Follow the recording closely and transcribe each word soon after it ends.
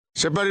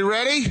Is everybody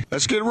ready?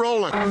 Let's get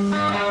rolling.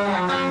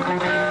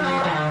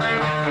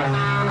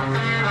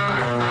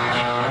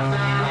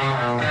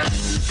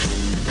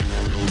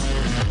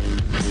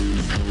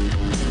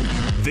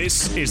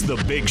 This is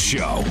The Big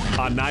Show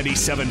on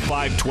 97.5,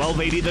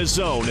 1280 The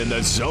Zone and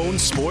The Zone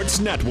Sports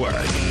Network.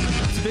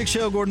 It's The Big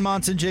Show. Gordon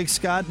Monson, Jake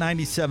Scott,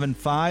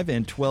 97.5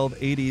 and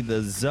 1280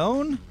 The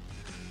Zone.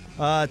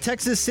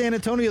 Texas San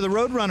Antonio, the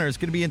Roadrunners,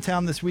 going to be in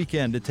town this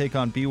weekend to take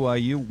on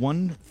BYU.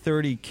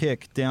 1:30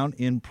 kick down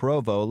in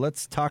Provo.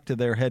 Let's talk to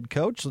their head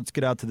coach. Let's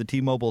get out to the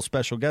T-Mobile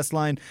special guest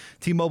line.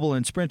 T-Mobile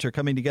and Sprint are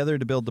coming together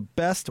to build the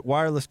best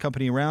wireless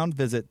company around.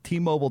 Visit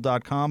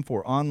T-Mobile.com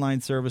for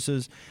online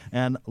services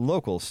and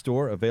local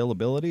store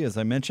availability. As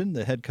I mentioned,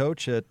 the head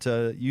coach at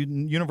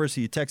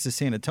University of Texas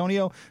San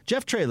Antonio,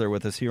 Jeff Traylor,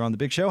 with us here on The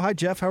Big Show. Hi,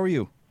 Jeff. How are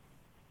you?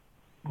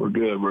 We're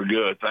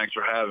good. Thanks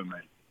for having me.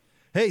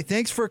 Hey,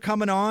 thanks for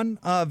coming on.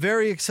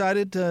 Very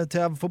excited to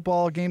have a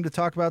football game to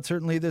talk about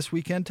certainly this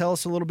weekend. Tell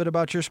us a little bit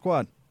about your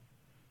squad.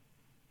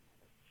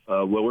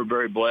 Well, we're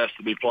very blessed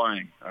to be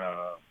playing.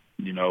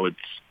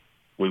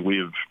 We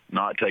have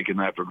not taken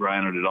that for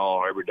granted at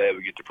all. Every day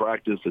we get to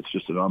practice, it's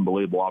just an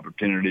unbelievable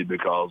opportunity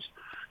because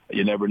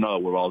you never know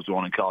what all's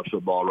going in college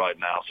football right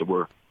now. So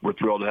we're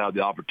thrilled to have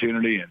the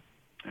opportunity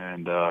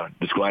and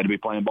just glad to be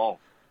playing ball.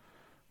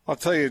 I'll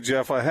tell you,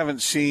 Jeff, I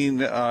haven't seen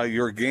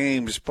your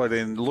games, but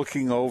in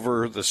looking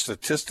over the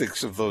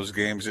statistics of those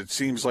games, it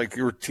seems like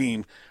your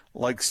team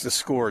likes to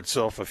score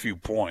itself a few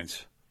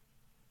points.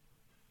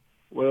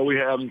 Well, we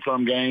have in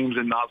some games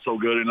and not so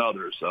good in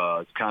others.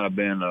 It's kind of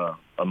been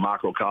a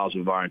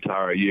microcosm of our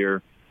entire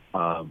year.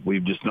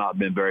 We've just not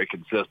been very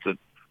consistent,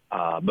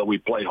 but we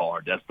play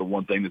hard. That's the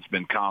one thing that's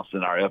been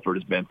constant. Our effort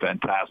has been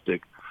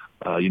fantastic.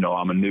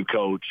 I'm a new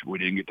coach. We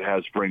didn't get to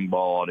have spring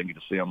ball. I didn't get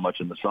to see them much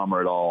in the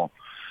summer at all.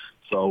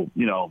 So,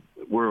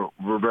 we're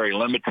very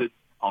limited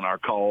on our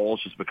calls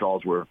just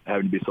because we're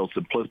having to be so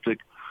simplistic.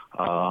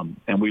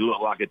 And we look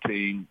like a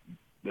team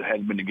that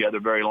hasn't been together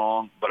very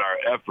long, but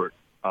our effort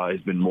has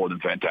been more than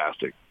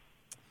fantastic.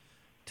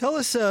 Tell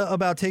us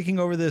about taking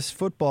over this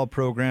football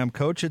program,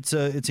 Coach. It's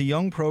a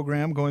young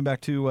program going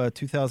back to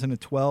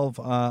 2012,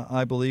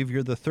 I believe.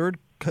 You're the third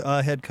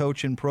head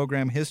coach in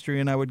program history,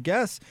 and I would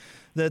guess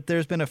that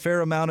there's been a fair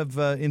amount of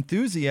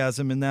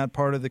enthusiasm in that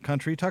part of the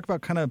country. Talk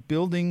about kind of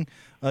building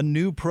a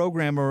new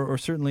program or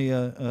certainly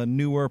a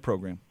newer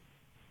program.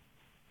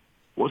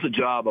 Well, it's a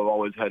job I've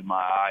always had my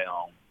eye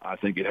on. I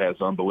think it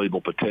has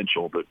unbelievable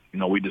potential, but,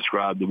 we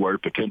describe the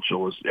word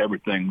potential as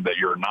everything that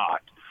you're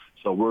not.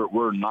 So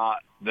we're not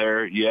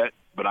there yet,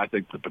 but I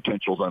think the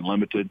potential is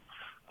unlimited.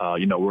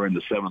 We're in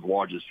the seventh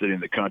largest city in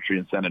the country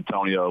in San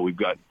Antonio. We've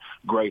got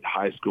great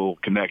high school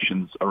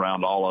connections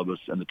around all of us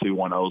in the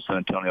 210 San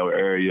Antonio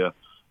area.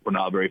 We're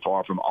not very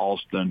far from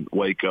Austin,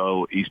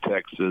 Waco, East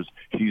Texas,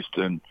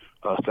 Houston,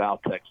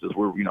 South Texas.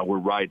 We're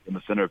right in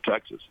the center of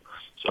Texas.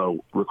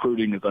 So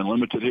recruiting is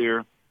unlimited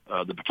here.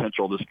 The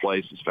potential of this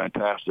place is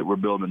fantastic. We're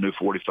building a new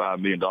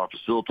 $45 million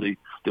facility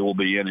that will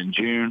be in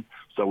June.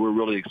 So we're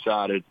really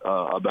excited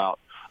about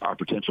our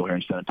potential here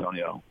in San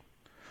Antonio.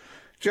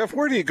 Jeff,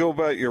 where do you go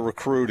about your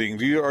recruiting?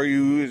 Do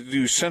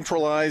you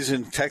centralize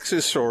in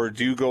Texas, or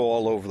do you go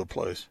all over the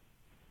place?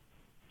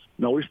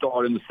 No, we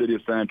started in the city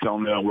of San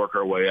Antonio and work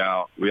our way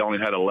out. We only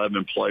had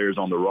 11 players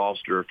on the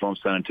roster from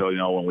San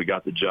Antonio when we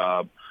got the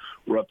job.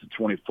 We're up to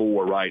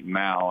 24 right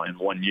now in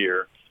 1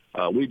 year.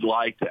 We'd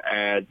like to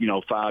add,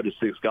 5 to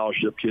 6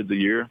 scholarship kids a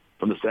year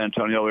from the San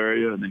Antonio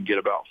area and then get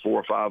about 4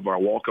 or 5 of our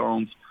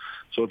walk-ons.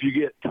 So if you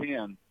get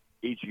 10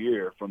 each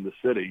year from the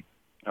city,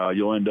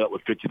 you'll end up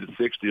with 50 to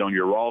 60 on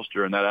your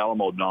roster, and that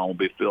Alamo Dome will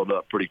be filled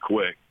up pretty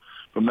quick.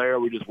 From there,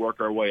 we just work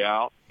our way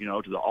out,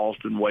 to the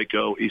Austin,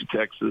 Waco, East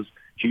Texas,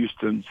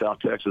 Houston, South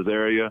Texas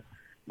area.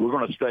 We're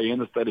going to stay in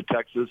the state of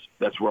Texas.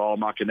 That's where all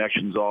my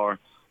connections are,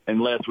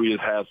 unless we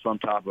just have some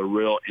type of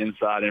real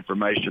inside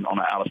information on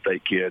an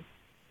out-of-state kid.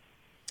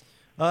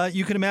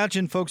 You can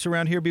imagine folks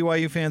around here,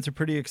 BYU fans, are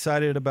pretty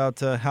excited about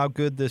how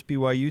good this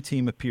BYU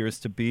team appears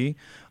to be.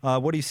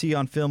 What do you see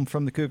on film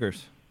from the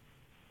Cougars?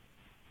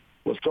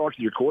 Well, it starts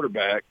with your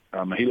quarterback.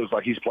 He looks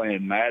like he's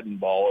playing Madden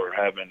ball or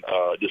having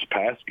just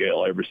pass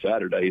scale every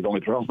Saturday. He's only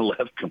thrown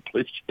 11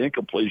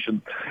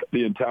 incompletions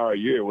the entire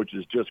year, which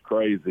is just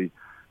crazy.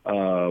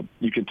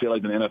 You can tell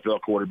he's an NFL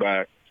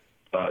quarterback.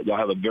 Y'all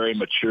have a very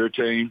mature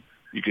team.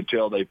 You can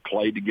tell they've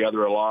played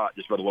together a lot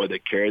just by the way they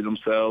carry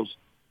themselves.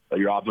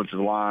 Your offensive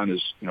line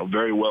is,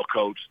 very well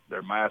coached.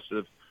 They're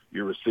massive.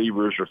 Your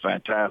receivers are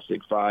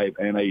fantastic, 5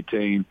 and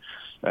 18.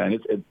 And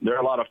they're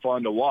a lot of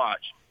fun to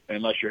watch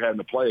unless you're having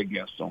to play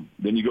against them.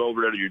 Then you go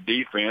over there to your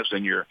defense,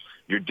 and your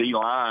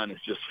D-line is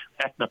just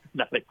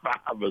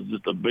 95 is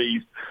just a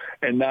beast,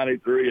 and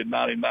 93 and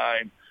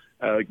 99.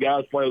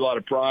 Guys play with a lot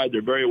of pride.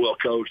 They're very well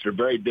coached. They're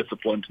very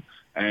disciplined.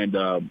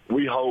 And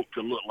we hope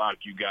to look like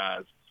you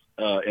guys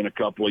in a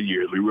couple of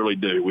years. We really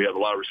do. We have a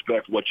lot of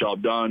respect for what y'all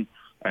have done,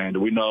 and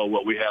we know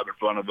what we have in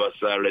front of us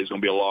Saturday is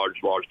going to be a large,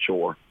 large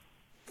chore.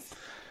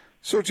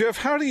 So, Jeff,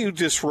 how do you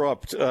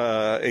disrupt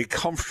a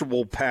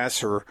comfortable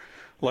passer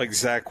like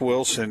Zach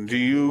Wilson, do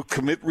you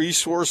commit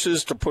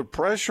resources to put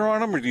pressure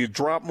on him, or do you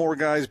drop more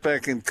guys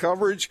back in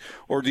coverage,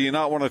 or do you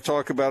not want to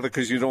talk about it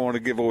because you don't want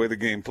to give away the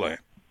game plan?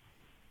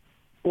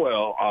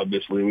 Well,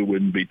 obviously we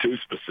wouldn't be too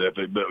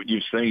specific, but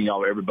you've seen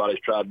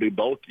everybody's tried to do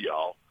both of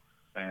y'all,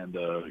 and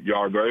y'all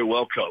are very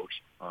well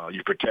coached.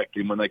 You protect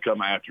him when they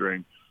come after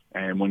him,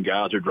 and when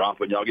guys are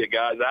dropping, y'all get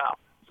guys out.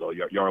 So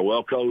y'all are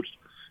well coached,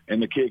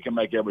 and the kid can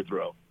make every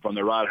throw. From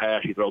the right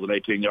hash, he throws an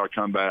 18-yard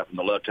comeback. From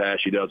the left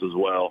hash, he does as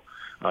well.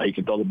 He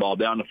can throw the ball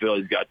down the field.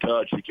 He's got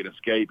touch. He can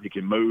escape. He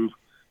can move.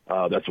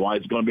 That's why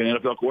he's going to be an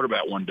NFL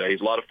quarterback one day.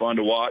 He's a lot of fun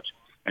to watch,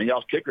 and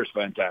y'all's kicker's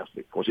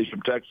fantastic. Of course, he's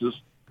from Texas.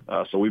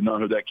 So we've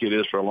known who that kid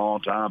is for a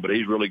long time, but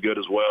he's really good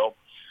as well.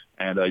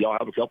 And y'all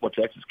have a couple of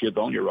Texas kids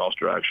on your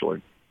roster,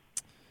 actually.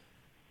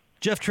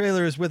 Jeff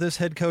Traylor is with us,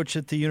 head coach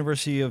at the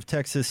University of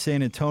Texas,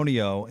 San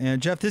Antonio.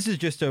 And, Jeff, this is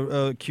just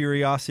a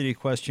curiosity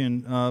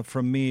question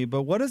from me,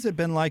 but what has it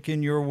been like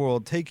in your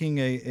world taking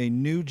a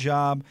new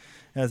job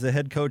as a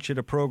head coach at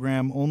a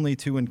program only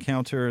to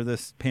encounter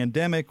this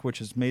pandemic, which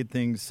has made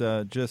things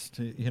just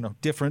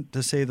different,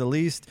 to say the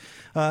least?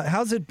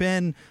 How's it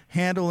been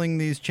handling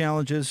these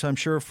challenges? I'm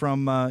sure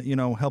from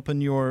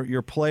helping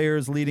your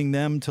players, leading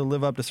them to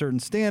live up to certain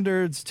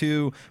standards,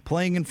 to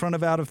playing in front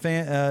of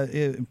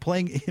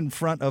playing in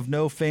front of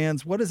no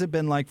fans. What has it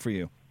been like for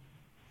you?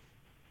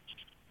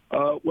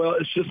 Well,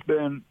 it's just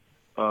been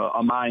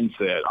a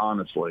mindset,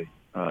 honestly.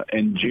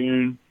 In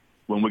June,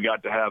 when we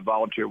got to have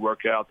volunteer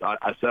workouts,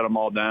 I set them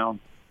all down,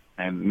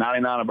 and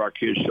 99 of our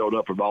kids showed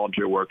up for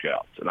volunteer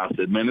workouts. And I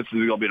said, man, this is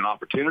going to be an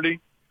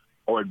opportunity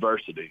or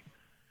adversity.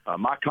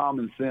 My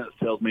common sense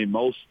tells me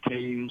most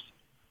teams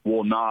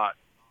will not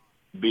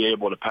be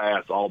able to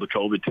pass all the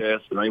COVID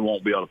tests, and they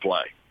won't be able to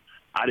play.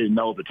 I didn't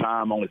know at the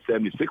time only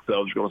 76 of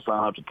those were going to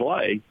sign up to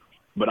play,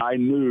 but I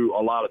knew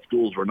a lot of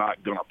schools were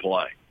not going to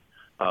play.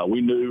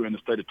 We knew in the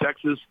state of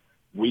Texas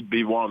we'd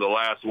be one of the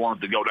last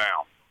ones to go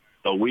down.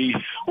 So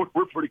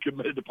we're pretty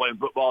committed to playing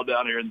football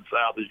down here in the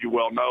South, as you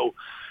well know.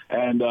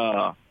 And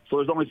so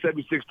there's only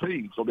 76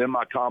 teams. So then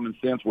my common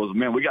sense was,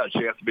 man, we got a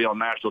chance to be on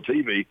national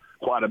TV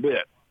quite a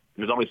bit.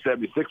 There's only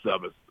 76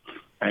 of us.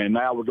 And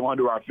now we're going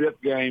to our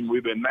fifth game.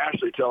 We've been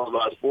nationally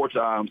televised 4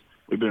 times.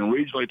 We've been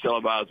regionally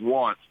televised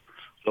once.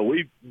 So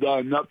we've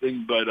done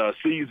nothing but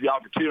seize the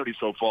opportunity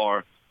so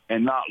far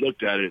and not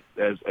looked at it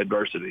as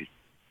adversity.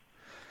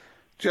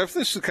 Jeff,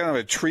 this is kind of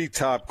a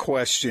treetop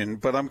question,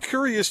 but I'm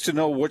curious to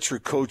know what your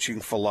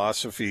coaching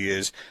philosophy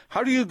is.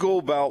 How do you go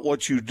about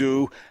what you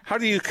do? How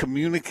do you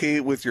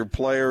communicate with your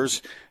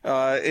players?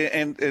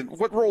 And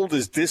what role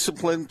does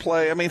discipline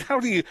play? I mean, how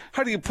do you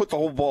put the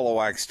whole ball of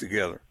wax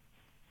together?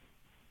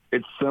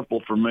 It's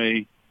simple for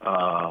me.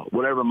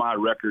 Whatever my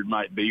record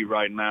might be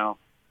right now,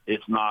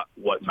 it's not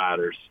what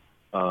matters.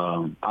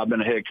 I've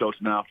been a head coach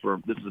now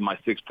this is my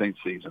 16th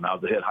season. I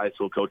was a head high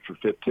school coach for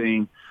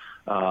 15.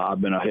 I've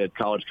been a head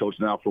college coach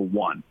now for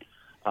 1.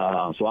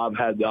 So I've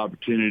had the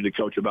opportunity to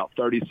coach about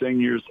 30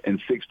 seniors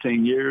in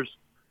 16 years.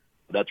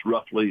 That's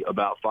roughly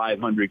about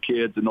 500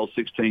 kids in those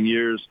 16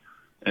 years.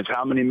 And it's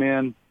how many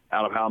men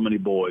out of how many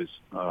boys?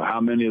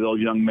 How many of those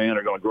young men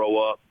are going to grow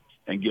up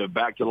and give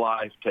back to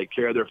life, take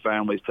care of their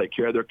families, take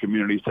care of their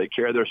communities, take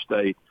care of their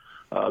state?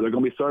 They're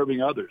going to be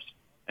serving others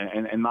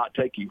and not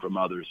taking from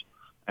others.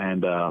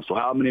 And so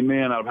how many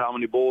men out of how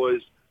many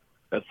boys?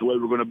 That's the way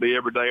we're going to be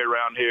every day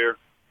around here.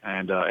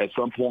 And at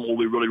some point, we'll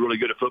be really, really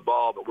good at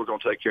football, but we're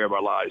going to take care of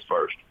our lives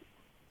first.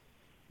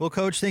 Well,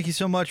 Coach, thank you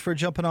so much for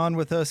jumping on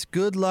with us.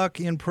 Good luck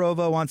in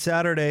Provo on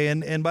Saturday.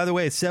 And by the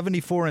way, it's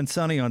 74 and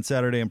sunny on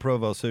Saturday in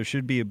Provo, so it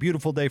should be a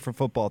beautiful day for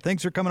football.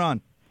 Thanks for coming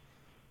on.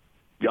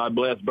 God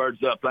bless.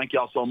 Birds up. Thank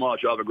y'all so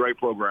much. Y'all have a great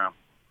program.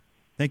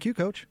 Thank you,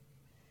 Coach.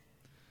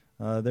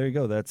 There you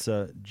go. That's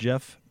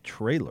Jeff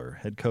Traylor,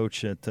 head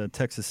coach at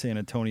Texas San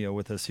Antonio,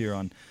 with us here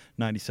on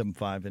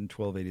 97.5 and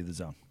 1280 The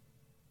Zone.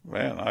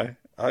 Man,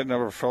 I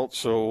never felt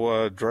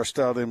so dressed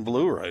out in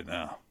blue right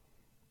now.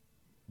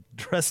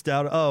 Dressed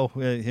out? Oh,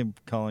 him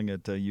calling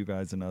it you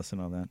guys and us and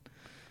all that.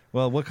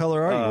 Well, what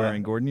color are you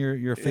wearing, Gordon?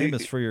 You're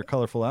famous for your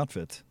colorful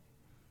outfits.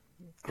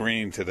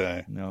 Green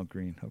today. No,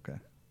 green. Okay.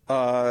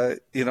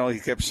 He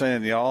kept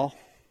saying y'all.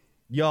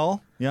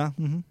 Y'all? Yeah.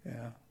 Mm-hmm.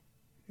 Yeah.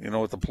 You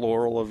know what the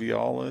plural of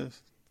y'all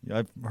is? Yeah,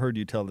 I've heard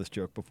you tell this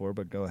joke before,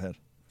 but go ahead.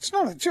 It's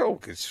not a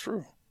joke. It's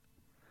true.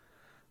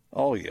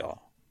 Oh,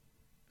 y'all.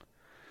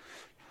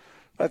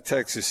 That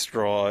Texas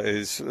straw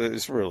is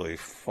really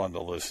fun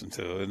to listen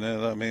to, and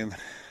I mean,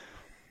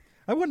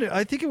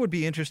 I think it would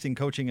be interesting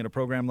coaching in a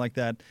program like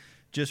that.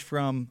 Just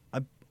from,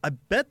 I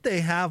bet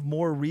they have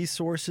more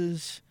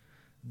resources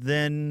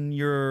than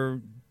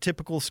your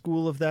typical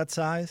school of that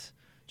size.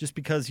 Just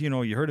because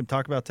you heard him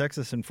talk about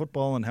Texas and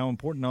football and how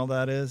important all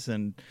that is,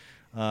 and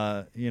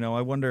I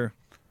wonder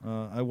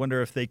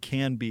if they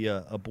can be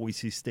a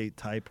Boise State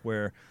type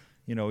where,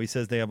 he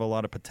says they have a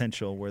lot of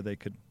potential where they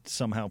could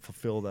somehow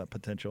fulfill that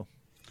potential.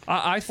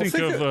 I think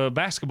of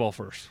basketball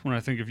first when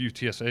I think of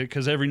UTSA,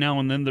 because every now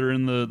and then they're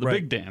in the right.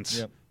 big dance.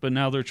 Yep. But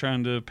now they're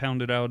trying to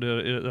pound it out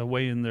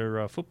away in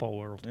their football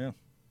world. Yeah.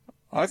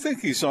 I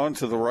think he's on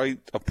to the right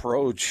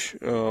approach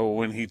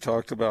when he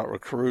talked about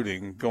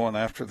recruiting, going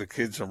after the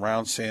kids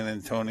around San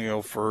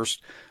Antonio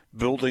first,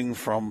 building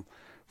from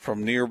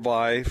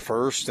nearby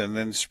first, and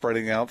then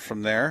spreading out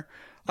from there.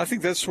 I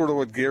think that's sort of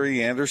what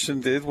Gary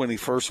Anderson did when he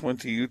first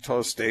went to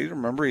Utah State.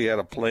 Remember, he had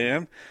a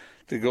plan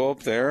to go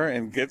up there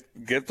and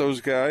get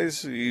those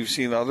guys. You've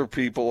seen other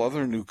people,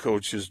 other new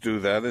coaches do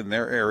that in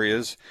their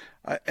areas.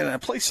 And a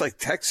place like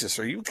Texas,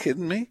 are you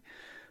kidding me?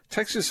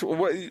 Texas,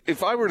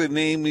 if I were to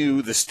name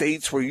you the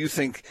states where you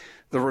think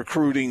the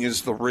recruiting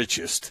is the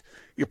richest,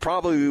 you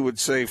probably would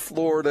say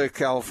Florida,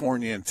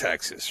 California, and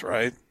Texas,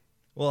 right?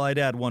 Well, I'd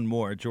add one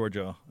more,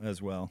 Georgia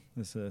as well.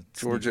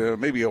 Georgia,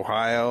 maybe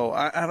Ohio.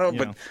 I don't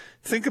know, but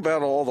think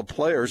about all the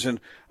players. And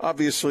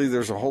obviously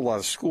there's a whole lot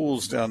of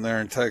schools down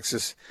there in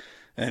Texas,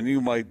 and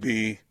you might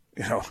be,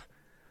 7th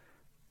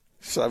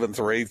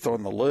or 8th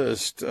on the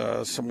list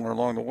somewhere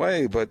along the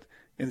way. But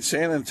in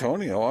San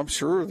Antonio, I'm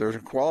sure there's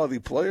quality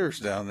players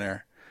down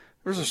there.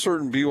 There's a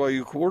certain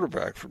BYU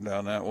quarterback from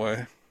down that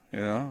way.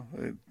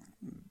 It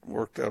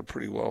worked out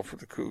pretty well for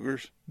the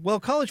Cougars. Well,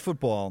 college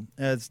football,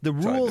 as the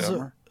rules,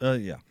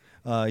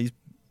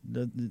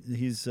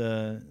 he's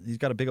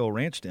got a big old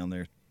ranch down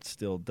there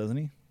still, doesn't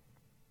he?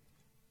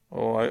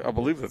 Oh, I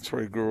believe that's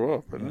where he grew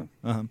up, isn't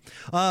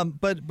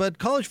it? But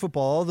college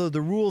football, although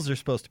the rules are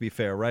supposed to be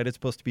fair, right? It's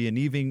supposed to be an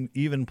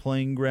even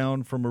playing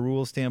ground from a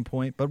rule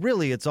standpoint. But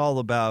really, it's all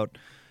about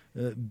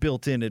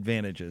built-in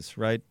advantages,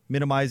 right?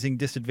 Minimizing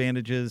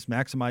disadvantages,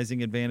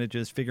 maximizing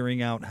advantages,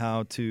 figuring out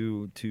how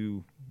to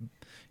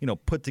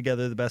put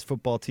together the best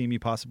football team you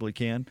possibly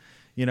can.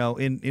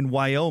 In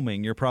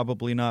Wyoming, you're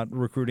probably not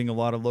recruiting a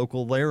lot of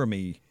local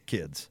Laramie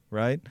kids,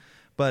 right?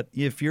 But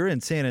if you're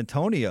in San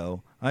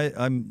Antonio,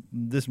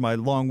 this is my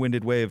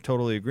long-winded way of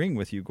totally agreeing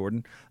with you,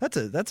 Gordon.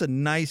 That's a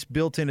nice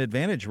built-in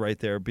advantage right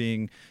there,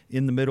 being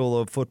in the middle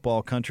of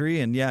football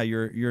country. And yeah,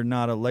 you're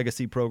not a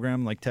legacy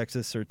program like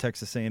Texas or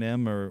Texas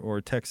A&M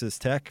or Texas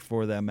Tech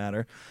for that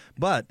matter.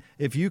 But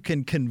if you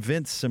can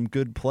convince some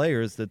good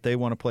players that they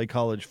want to play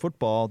college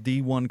football,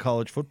 D1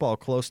 college football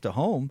close to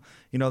home,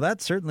 that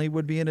certainly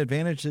would be an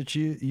advantage that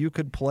you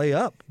could play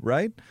up,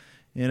 right?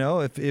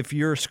 If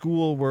your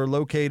school were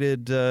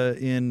located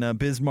in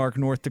Bismarck,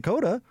 North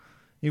Dakota,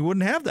 you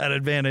wouldn't have that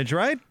advantage,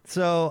 right?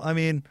 So,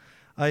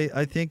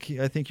 I think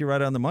you're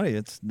right on the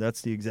money.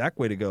 That's the exact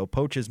way to go.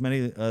 Poach as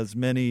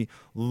many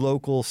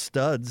local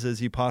studs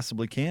as you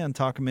possibly can.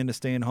 Talk them into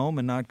staying home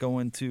and not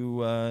going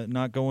to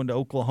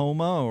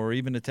Oklahoma or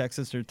even to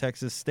Texas or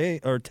Texas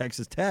State or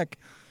Texas Tech,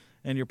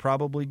 and you're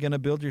probably going to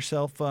build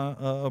yourself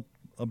a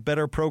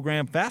better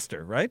program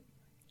faster, right?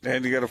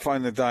 And you got to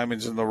find the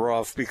diamonds in the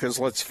rough, because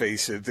let's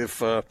face it,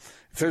 if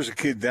there's a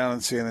kid down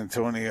in San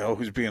Antonio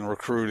who's being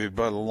recruited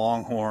by the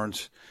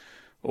Longhorns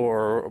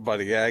or by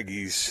the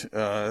Aggies,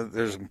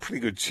 there's a pretty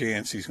good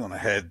chance he's going to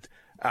head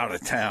out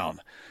of town.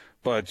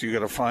 But you got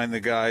to find the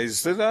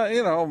guys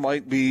that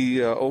might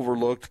be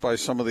overlooked by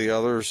some of the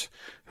others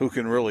who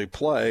can really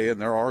play,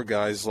 and there are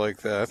guys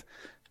like that.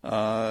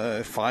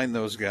 Find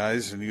those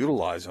guys and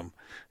utilize them.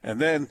 And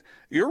then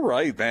you're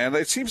right, man.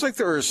 It seems like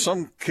there are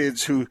some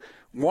kids who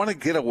want to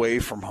get away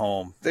from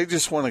home. They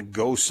just want to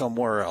go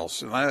somewhere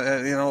else, and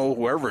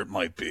wherever it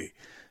might be.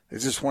 They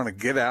just want to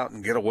get out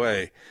and get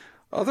away.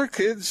 Other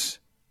kids,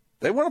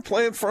 they want to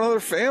play in front of their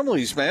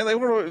families, man.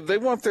 They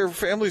want their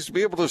families to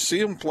be able to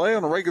see them play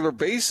on a regular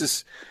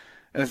basis.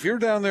 And if you're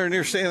down there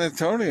near San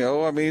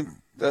Antonio,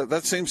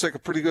 that seems like a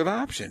pretty good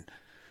option.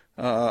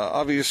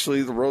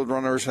 Obviously, the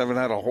Roadrunners haven't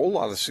had a whole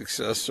lot of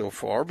success so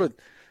far, but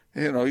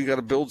you got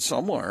to build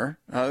somewhere.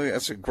 I think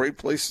that's a great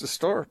place to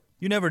start.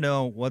 You never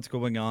know what's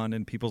going on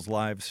in people's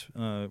lives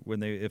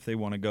if they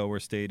want to go or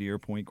stay, to your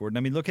point,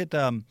 Gordon. Look at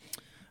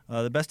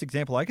the best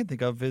example I can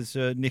think of is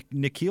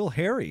N'Keal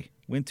Harry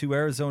went to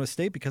Arizona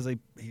State because I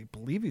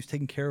believe he was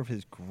taking care of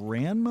his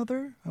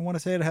grandmother. I want to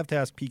say. I'd have to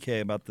ask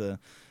PK about the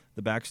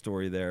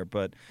backstory there.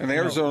 And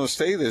Arizona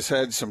State has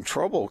had some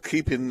trouble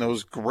keeping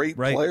those great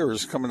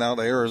players coming out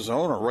of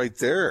Arizona right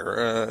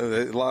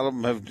there. A lot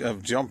of them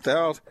have jumped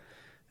out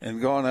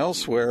and gone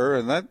elsewhere,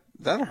 and that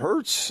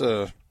hurts.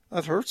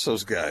 That hurts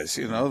those guys.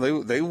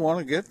 They want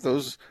to get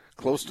those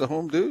close to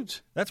home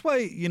dudes. That's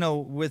why,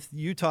 with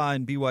Utah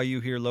and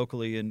BYU here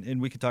locally,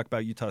 and we could talk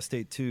about Utah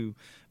State too,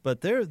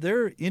 but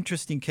they're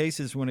interesting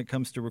cases when it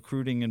comes to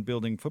recruiting and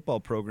building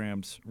football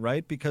programs,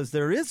 right? Because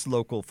there is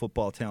local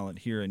football talent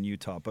here in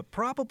Utah, but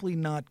probably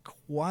not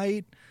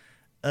quite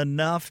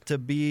enough to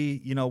be,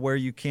 where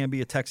you can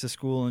be a Texas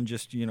school and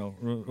just,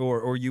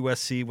 or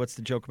USC. What's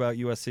the joke about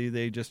USC?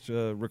 They just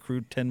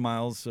recruit 10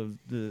 miles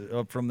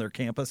from their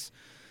campus.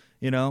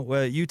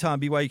 Utah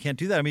and BYU can't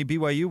do that.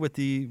 BYU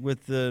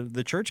with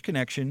the church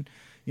connection,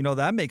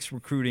 that makes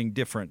recruiting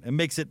different. It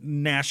makes it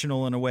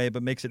national in a way,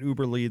 but makes it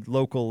uberly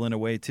local in a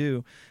way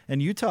too.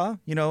 And Utah,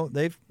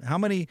 how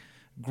many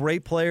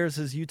great players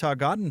has Utah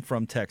gotten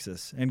from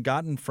Texas and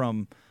gotten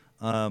from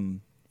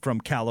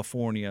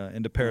California,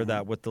 and to pair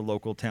that with the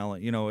local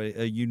talent,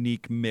 a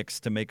unique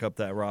mix to make up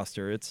that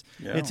roster. It's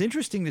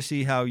interesting to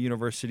see how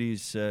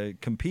universities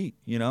compete.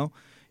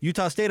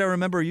 Utah State, I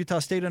remember Utah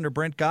State under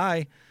Brent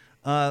Guy.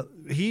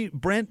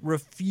 Brent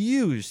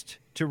refused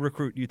to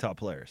recruit Utah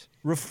players.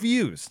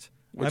 Refused.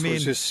 Which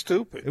was just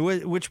stupid.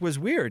 Which was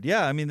weird.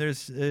 Yeah, I mean,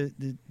 there's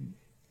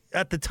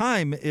at the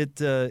time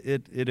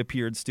it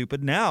appeared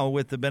stupid. Now,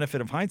 with the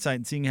benefit of hindsight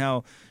and seeing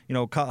how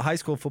high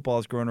school football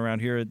is growing around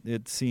here,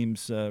 it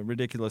seems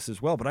ridiculous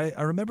as well. But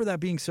I remember that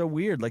being so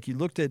weird. Like, you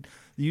looked at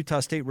the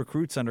Utah State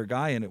recruits under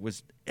Guy, and it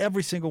was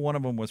every single one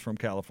of them was from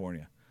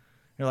California.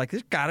 You're like,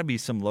 there's got to be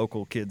some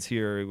local kids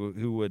here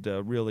who would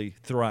really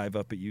thrive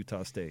up at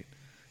Utah State.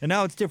 And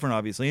now it's different,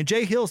 obviously. And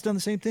Jay Hill's done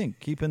the same thing,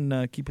 keeping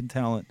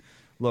talent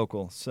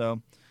local.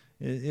 So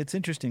it's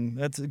interesting.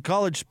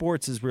 College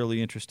sports is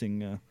really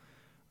interesting.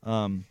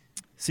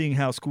 Seeing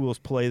how schools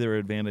play their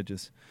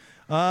advantages.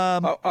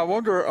 I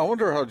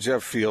wonder how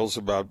Jeff feels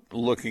about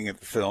looking at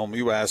the film.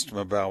 You asked him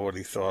about what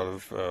he thought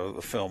of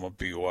the film of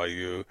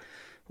BYU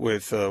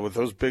with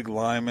those big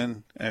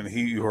linemen, and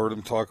you heard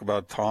him talk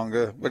about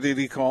Tonga. What did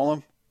he call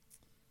him?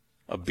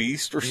 A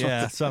beast or something?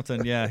 Yeah,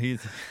 something. Yeah,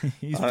 he's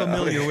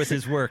familiar with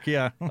his work.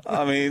 Yeah.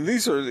 I mean,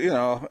 these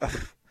are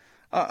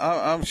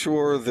I'm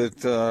sure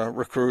that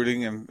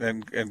recruiting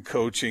and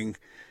coaching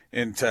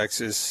in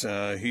Texas,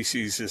 he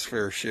sees his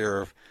fair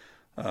share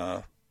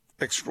of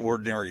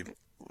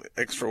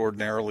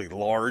extraordinarily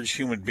large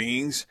human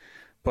beings.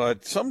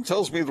 But something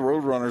tells me the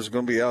Roadrunners are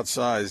going to be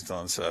outsized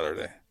on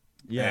Saturday.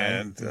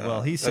 Yeah, and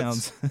he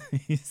sounds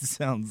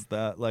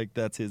that like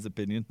that's his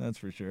opinion. That's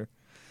for sure.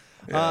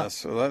 Yeah,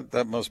 so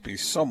that must be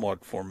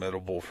somewhat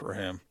formidable for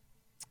him.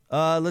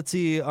 Let's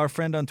see. Our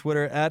friend on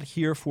Twitter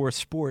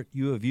 @HereForSport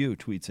U of U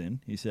tweets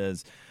in. He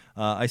says,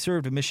 "I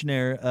served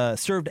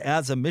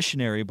as a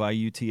missionary by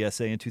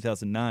UTSA in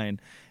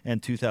 2009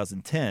 and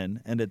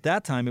 2010, and at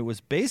that time it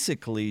was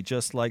basically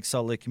just like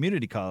Salt Lake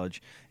Community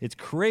College. It's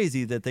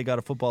crazy that they got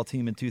a football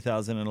team in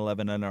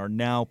 2011 and are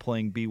now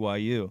playing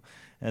BYU."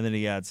 And then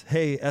he adds,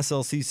 "Hey,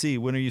 SLCC,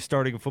 when are you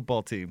starting a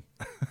football team?"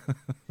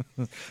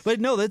 But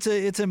no,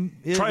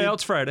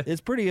 tryouts Friday. It's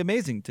pretty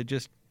amazing to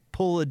just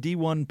pull a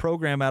D1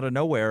 program out of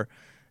nowhere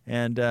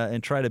and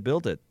try to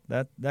build it.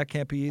 That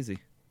can't be easy.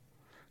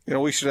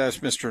 We should ask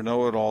Mr.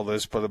 Know-It-All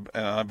this, but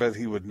I bet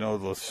he would know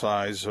the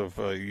size of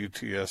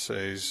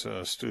UTSA's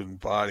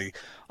student body.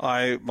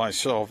 I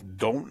myself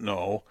don't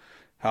know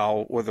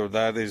whether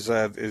that is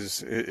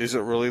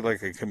it really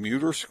like a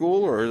commuter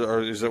school,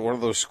 or is it one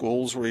of those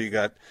schools where you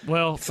got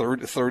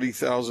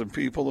 30,000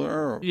 people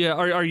there? Yeah,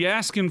 are you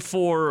asking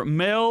for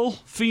male,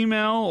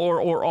 female,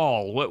 or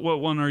all? What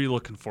one are you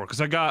looking for? Because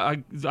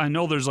I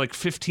know there's like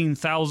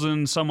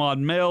 15,000 some odd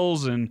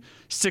males and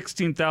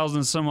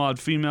 16,000 some odd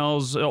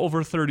females.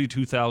 Over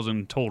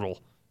 32,000 total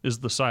is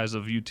the size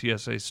of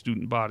UTSA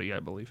student body,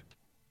 I believe.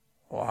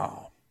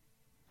 Wow!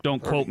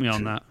 Don't quote me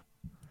on that.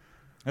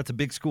 That's a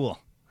big school.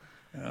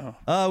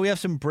 Yeah. We have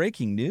some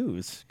breaking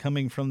news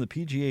coming from the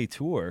PGA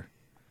Tour.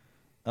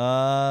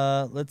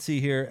 Let's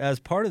see here. As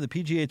part of the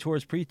PGA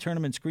Tour's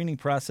pre-tournament screening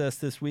process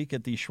this week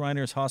at the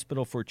Shriners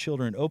Hospital for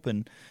Children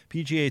Open,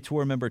 PGA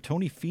Tour member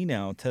Tony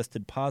Finau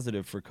tested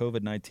positive for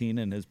COVID-19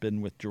 and has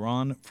been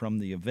withdrawn from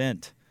the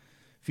event.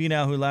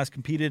 Finau, who last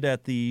competed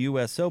at the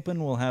U.S.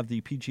 Open, will have the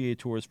PGA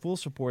Tour's full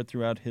support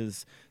throughout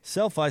his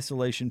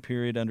self-isolation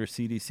period under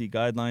CDC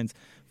guidelines.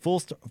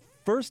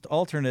 First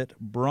alternate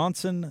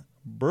Bronson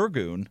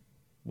Burgoon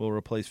will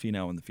replace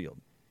Finau in the field.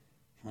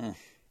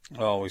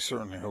 Well, we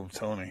certainly hope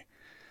Tony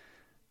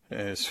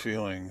is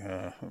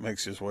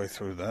makes his way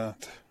through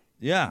that.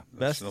 Yeah,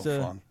 best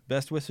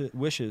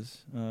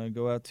wishes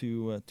go out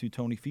to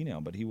Tony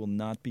Finau, but he will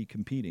not be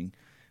competing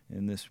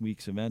in this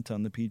week's event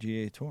on the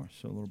PGA Tour.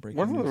 So a little break.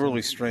 One of the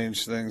really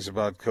strange things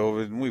about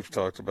COVID, and we've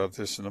talked about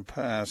this in the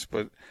past,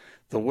 but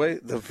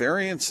the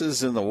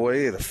variances in the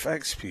way it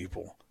affects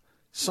people.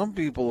 Some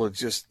people it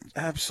just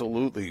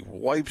absolutely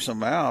wipes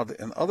them out,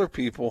 and other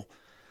people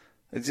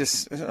it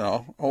just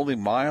only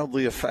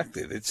mildly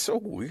affected. It's so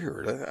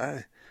weird.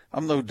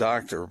 I'm no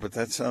doctor, but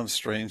that sounds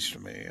strange to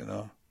me.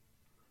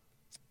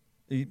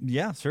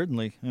 Yeah,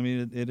 certainly. I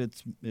mean,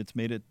 it's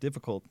made it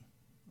difficult,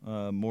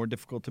 more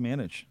difficult to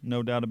manage,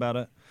 no doubt about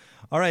it.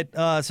 All right,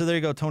 so there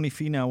you go. Tony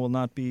Finau will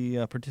not be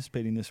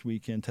participating this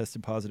weekend,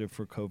 tested positive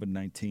for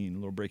COVID-19. A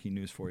little breaking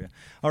news for you.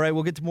 All right,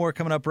 we'll get to more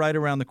coming up right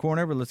around the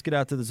corner, but let's get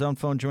out to the Zone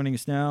phone. Joining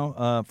us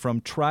now from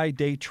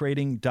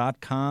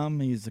TryDayTrading.com.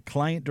 He's the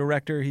client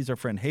director. He's our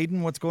friend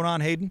Hayden. What's going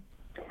on, Hayden?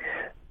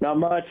 Not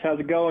much. How's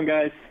it going,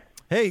 guys?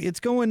 Hey, it's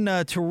going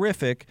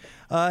terrific.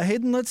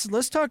 Hayden,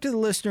 let's talk to the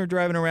listener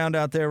driving around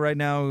out there right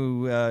now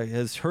who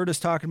has heard us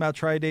talking about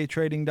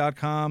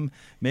TryDayTrading.com,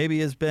 maybe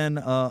has been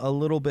a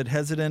little bit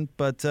hesitant,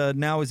 but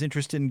now is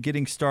interested in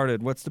getting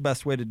started. What's the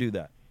best way to do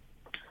that?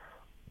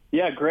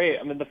 Yeah, great.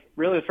 I mean, the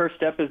first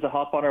step is to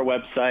hop on our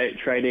website,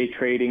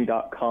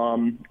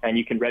 TryDayTrading.com, and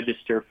you can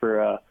register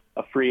for a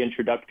free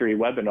introductory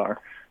webinar.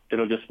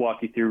 It'll just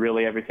walk you through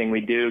really everything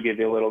we do, give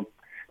you a little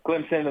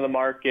glimpse into the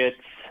markets.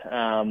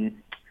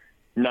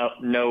 No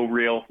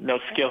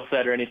skill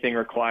set or anything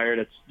required.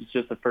 It's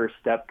just the first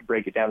step to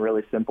break it down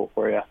really simple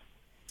for you.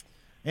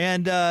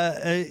 And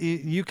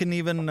you can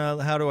even,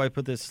 how do I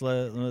put this?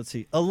 Let's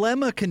see.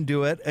 Alema can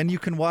do it, and you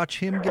can watch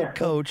him get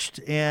coached.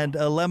 And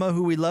Alema,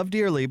 who we love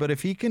dearly, but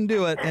if he can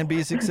do it and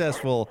be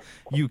successful,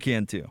 you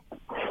can too.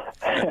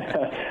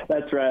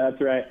 That's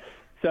right.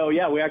 So,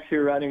 yeah, we actually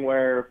are running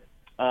where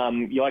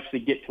you'll actually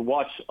get to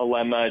watch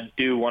Alema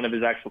do one of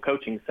his actual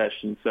coaching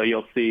sessions. So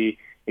you'll see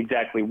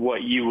exactly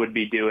what you would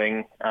be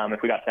doing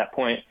if we got to that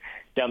point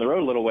down the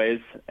road a little ways.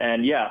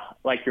 And, yeah,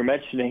 like you're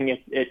mentioning,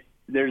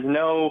 there's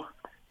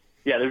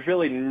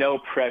really no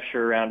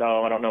pressure around,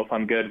 I don't know if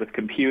I'm good with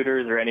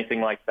computers or anything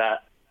like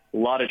that. A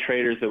lot of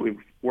traders that we've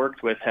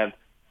worked with have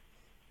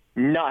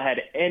not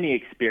had any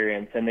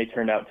experience, and they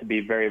turned out to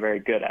be very, very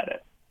good at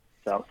it.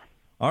 So,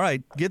 all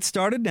right, get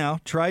started now.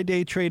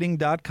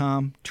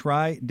 TryDayTrading.com,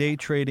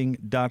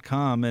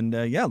 TryDayTrading.com.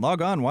 And,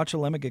 log on, watch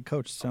Alema get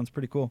coached. Sounds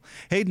pretty cool.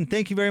 Hayden,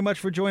 thank you very much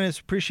for joining us.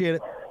 Appreciate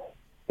it.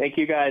 Thank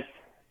you, guys.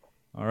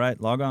 All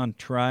right, log on,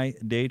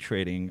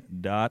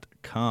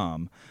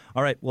 TryDayTrading.com.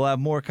 All right, we'll have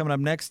more coming up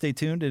next. Stay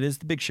tuned. It is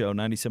The Big Show,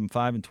 97.5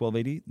 and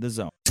 1280, The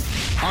Zone.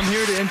 I'm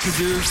here to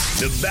introduce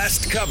the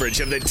best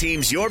coverage of the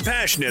teams you're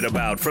passionate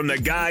about from the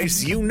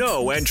guys you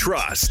know and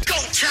trust. Go,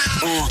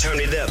 turn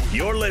it up.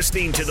 You're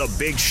listening to The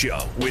Big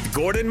Show with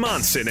Gordon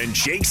Monson and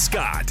Jake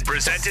Scott.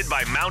 Presented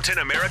by Mountain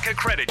America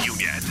Credit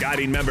Union.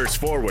 Guiding members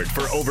forward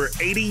for over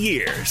 80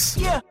 years.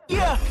 Yeah.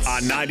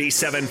 On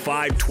 97.5,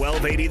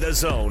 1280 The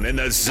Zone and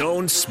The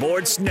Zone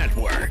Sports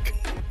Network.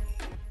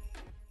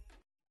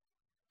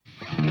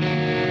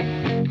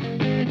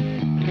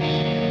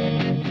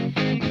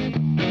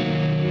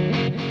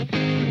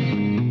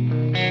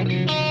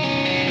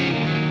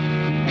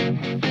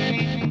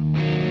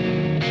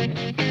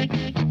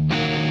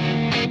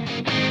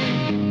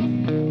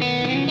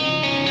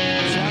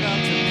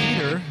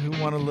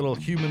 A little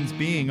Humans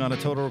Being on a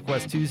Total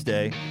Request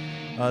Tuesday.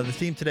 The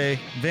theme today,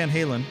 Van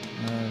Halen,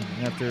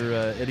 after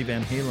Eddie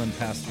Van Halen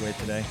passed away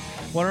today.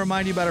 Want to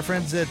remind you about our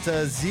friends at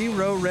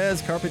Zero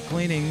Res Carpet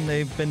Cleaning.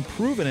 They've been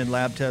proven in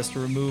lab tests to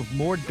remove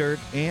more dirt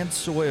and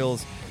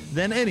soils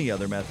than any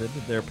other method.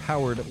 Their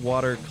powered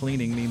water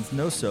cleaning means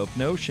no soap,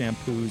 no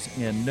shampoos,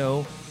 and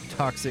no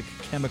toxic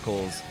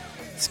chemicals.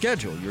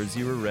 Schedule your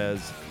Zero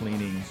Res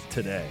cleaning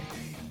today.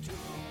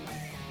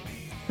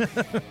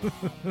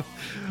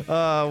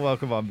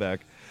 Welcome on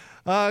back,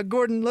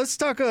 Gordon. Let's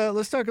talk a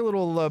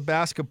little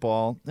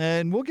basketball,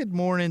 and we'll get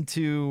more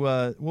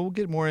into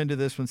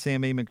this when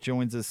Sam Amick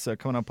joins us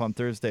coming up on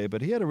Thursday.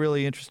 But he had a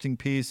really interesting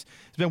piece.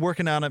 He's been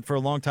working on it for a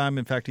long time.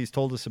 In fact, he's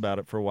told us about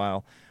it for a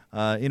while.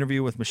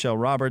 Interview with Michelle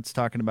Roberts,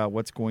 talking about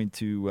what's going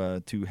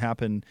to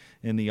happen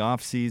in the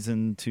off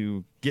season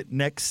to get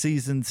next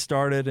season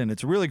started, and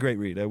it's a really great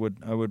read. I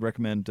would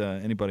recommend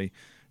anybody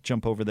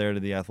jump over there to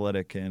The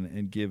Athletic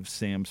and give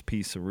Sam's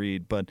piece a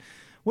read. But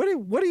what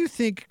do you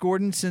think,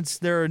 Gordon, since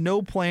there are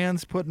no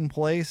plans put in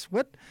place,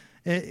 what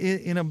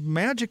in a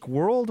magic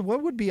world,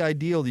 what would be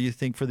ideal, do you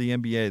think, for the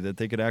NBA that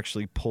they could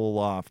actually pull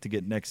off to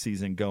get next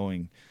season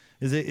going?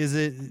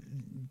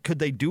 Could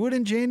they do it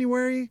in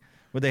January?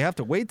 Would they have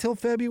to wait till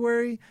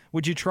February?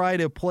 Would you try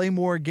to play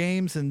more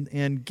games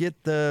and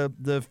get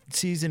the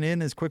season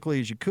in as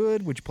quickly as you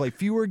could? Would you play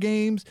fewer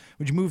games?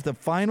 Would you move the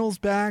finals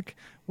back?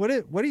 What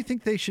do you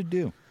think they should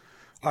do?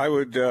 I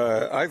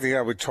think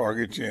I would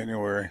target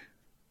January.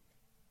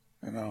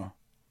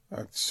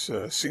 That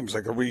seems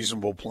like a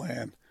reasonable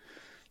plan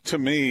to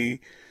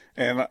me.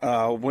 And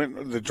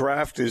when the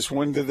draft is,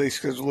 when did they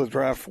schedule the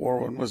draft for?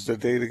 When was the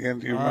date again?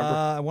 Do you remember?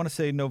 I want to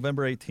say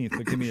November 18th,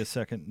 but give me a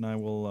second and I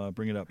will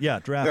bring it up. Yeah,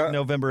 draft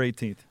November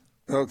 18th.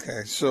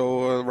 Okay,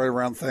 so right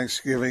around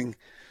Thanksgiving.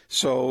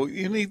 So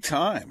you need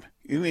time.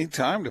 You need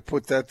time to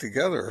put that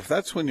together. If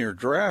that's when your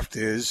draft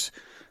is,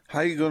 how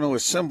are you going to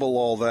assemble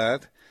all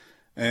that?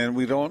 And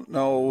we don't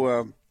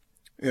know,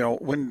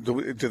 when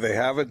do they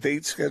have a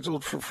date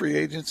scheduled for free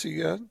agency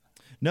yet?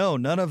 No,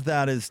 none of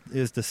that is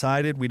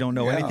decided. We don't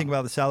know anything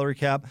about the salary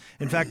cap.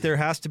 In fact, there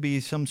has to be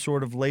some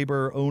sort of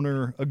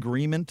labor-owner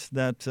agreement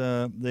that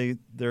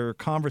there are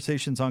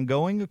conversations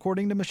ongoing,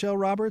 according to Michelle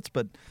Roberts,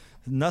 but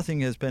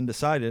nothing has been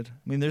decided.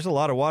 I mean, there's a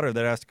lot of water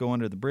that has to go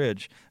under the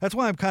bridge. That's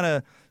why I'm kind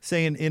of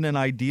saying, in an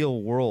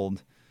ideal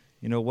world,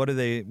 what do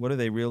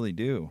they really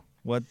do?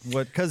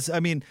 Because, I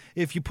mean,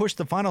 if you push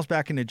the finals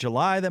back into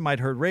July, that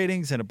might hurt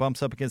ratings and it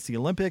bumps up against the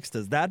Olympics.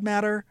 Does that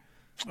matter?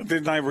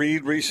 Didn't I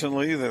read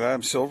recently that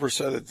Adam Silver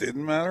said it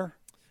didn't matter?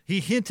 He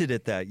hinted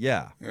at that,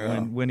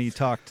 when he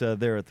talked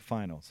there at the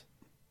finals.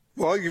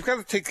 Well, you've got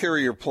to take care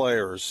of your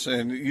players,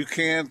 and you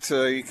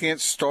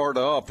can't start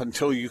up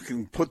until you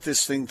can put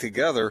this thing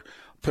together,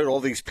 put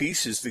all these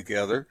pieces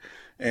together,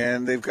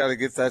 and they've got to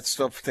get that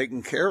stuff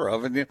taken care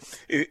of. And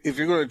if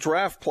you're going to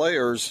draft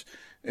players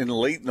in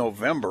late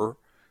November,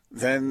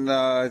 then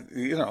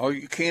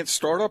you can't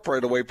start up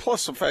right away.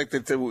 Plus the fact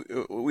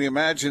that we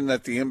imagine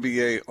that the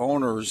NBA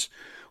owners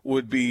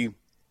would be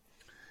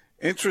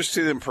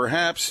interested in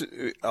perhaps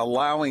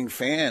allowing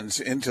fans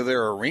into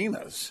their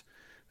arenas,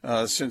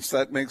 since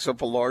that makes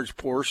up a large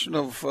portion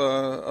of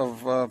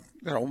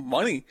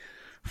money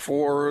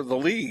for the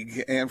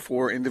league and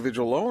for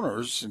individual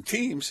owners and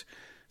teams.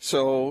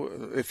 So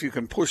if you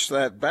can push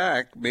that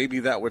back,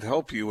 maybe that would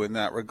help you in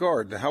that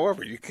regard.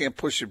 However, you can't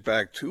push it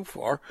back too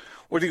far.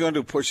 What are you going to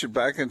do, push it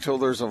back until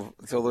there's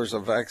a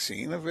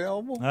vaccine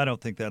available? I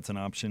don't think that's an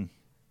option.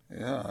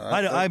 Yeah,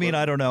 I mean,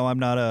 I don't know. I'm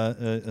not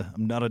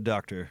a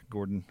doctor,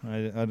 Gordon,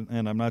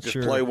 and I'm not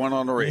sure. Just play one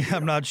on the radio.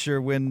 I'm not sure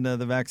when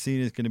the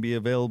vaccine is going to be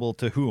available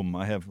to whom.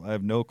 I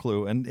have no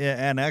clue.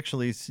 And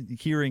actually,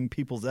 hearing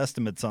people's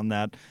estimates on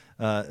that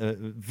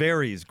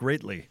varies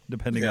greatly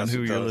depending on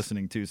who you're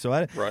listening to. So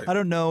I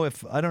don't know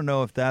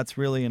if that's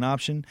really an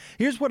option.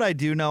 Here's what I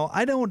do know.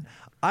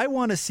 I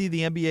want to see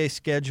the NBA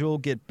schedule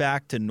get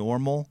back to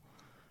normal.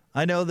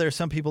 I know there's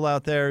some people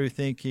out there who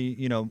think,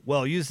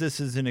 use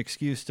this as an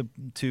excuse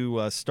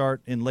to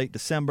start in late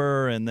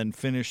December and then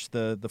finish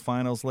the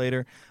finals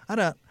later.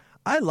 I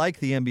like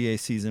the NBA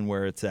season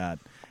where it's at,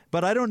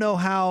 but I don't know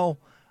how,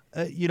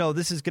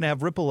 this is going to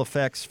have ripple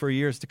effects for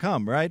years to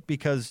come, right?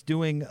 Because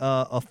doing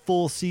a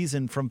full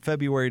season from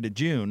February to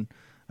June,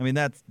 I mean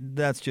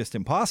that's just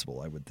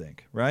impossible, I would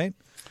think, right?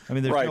 I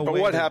mean, there's right. no But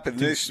way what happened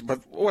this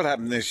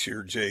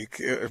year,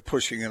 Jake?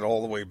 Pushing it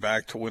all the way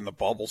back to when the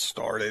bubble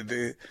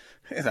started.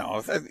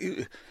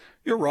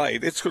 You're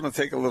right. It's going to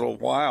take a little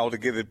while to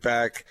get it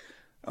back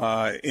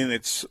in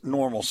its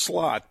normal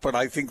slot, but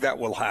I think that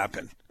will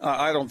happen.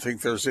 I don't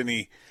think there's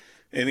any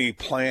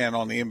plan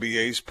on the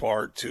NBA's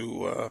part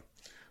to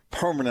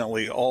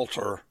permanently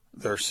alter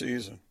their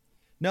season.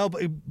 No,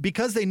 but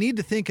because they need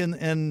to think,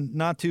 and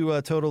not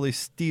to totally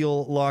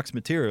steal Locke's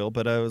material,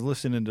 but I was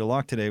listening to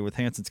Locke today with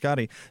Hans and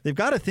Scotty. They've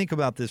got to think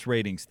about this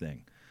ratings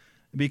thing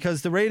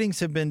because the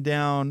ratings have been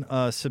down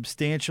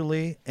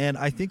substantially, and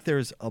I think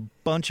there's a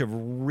bunch of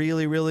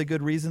really, really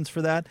good reasons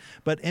for that.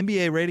 But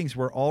NBA ratings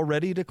were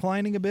already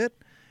declining a bit,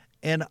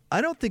 and I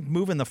don't think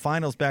moving the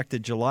finals back to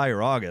July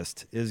or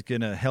August is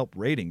going to help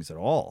ratings at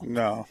all.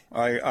 No,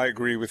 I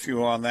agree with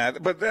you on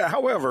that. But,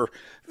 however,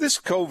 this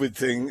COVID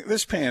thing,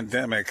 this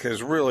pandemic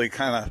has really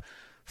kind of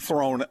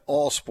thrown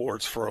all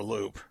sports for a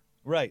loop.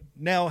 Right.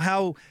 Now,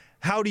 how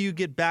do you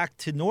get back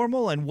to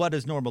normal, and what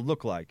does normal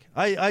look like?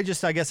 I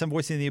guess I'm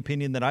voicing the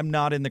opinion that I'm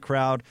not in the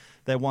crowd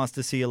that wants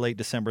to see a late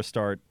December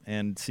start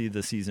and see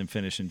the season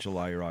finish in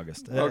July or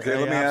August. Okay,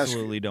 I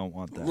absolutely don't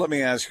want that. Let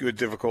me ask you a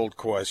difficult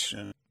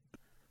question.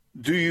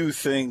 Do you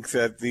think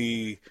that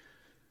the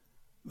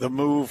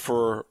move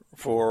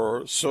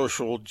for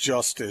social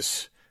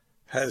justice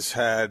has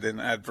had an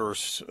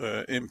adverse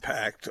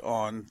impact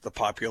on the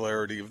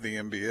popularity of the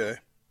NBA?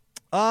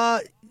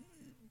 I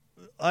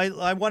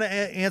want to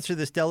answer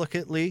this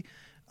delicately.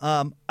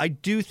 I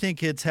do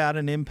think it's had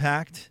an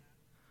impact,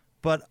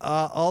 but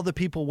all the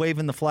people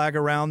waving the flag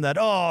around that,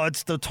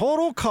 it's the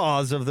total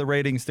cause of the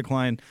ratings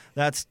decline,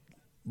 that's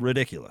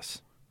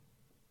ridiculous.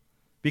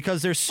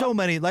 Because there's so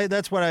many,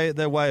 that's why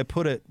I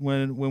put it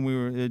when we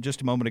were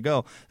just a moment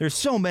ago. There's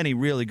so many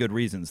really good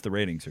reasons the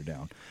ratings are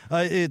down.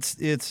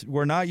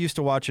 We're not used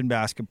to watching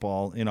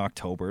basketball in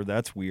October.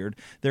 That's weird.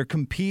 They're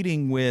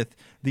competing with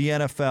the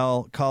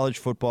NFL, college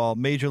football,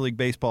 Major League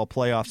Baseball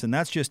playoffs, and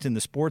that's just in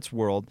the sports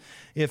world.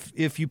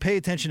 If you pay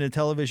attention to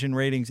television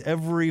ratings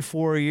every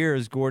 4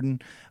 years, Gordon,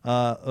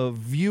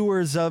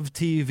 viewers of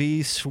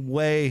TV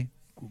sway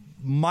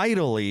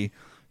mightily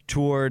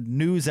toward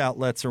news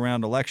outlets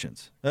around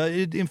elections.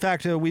 In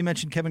fact, we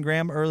mentioned Kevin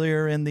Graham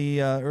earlier in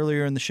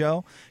the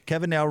show.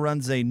 Kevin now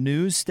runs a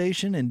news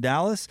station in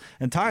Dallas,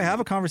 and Ty, have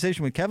a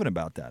conversation with Kevin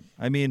about that.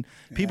 I mean,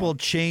 people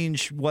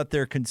change what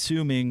they're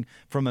consuming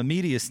from a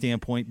media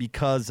standpoint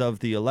because of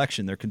the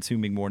election. They're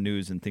consuming more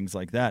news and things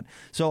like that.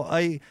 So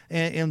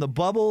and the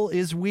bubble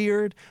is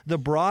weird. The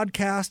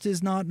broadcast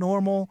is not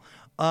normal.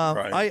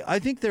 Right. I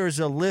think there's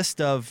a list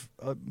of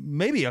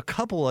maybe a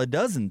couple of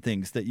dozen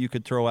things that you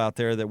could throw out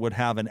there that would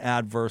have an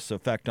adverse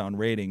effect on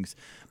ratings.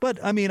 But,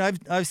 I mean,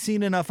 I've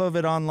seen enough of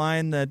it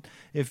online that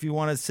if you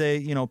want to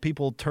say,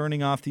 people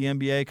turning off the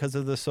NBA because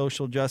of the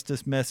social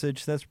justice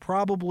message, that's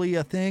probably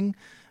a thing.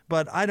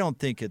 But I don't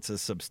think it's a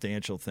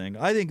substantial thing.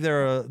 I think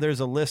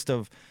there's a list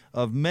of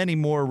many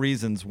more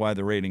reasons why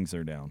the ratings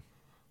are down.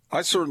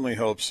 I certainly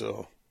hope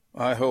so.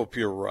 I hope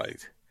you're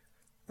right.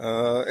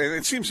 And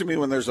it seems to me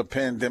when there's a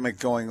pandemic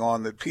going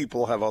on that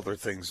people have other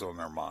things on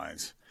their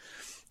minds.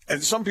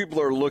 And some people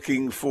are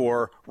looking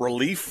for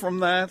relief from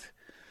that.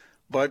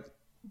 But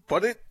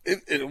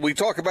we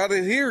talk about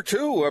it here,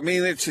 too. I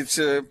mean,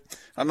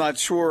 I'm not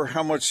sure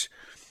how much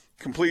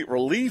complete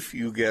relief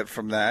you get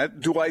from that.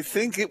 Do I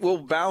think it will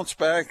bounce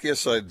back?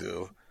 Yes, I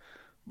do.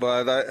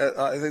 But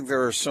I think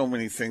there are so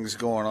many things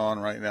going on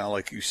right now,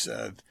 like you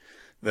said,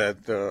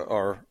 that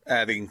are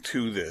adding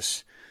to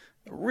this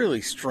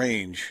really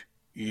strange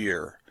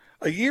year,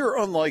 a year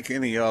unlike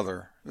any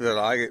other that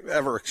I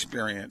ever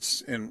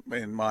experienced in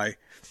my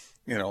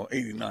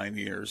 89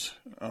 years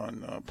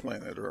on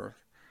planet Earth.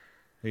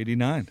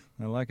 89,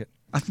 I like it.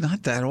 I'm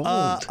not that old.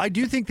 I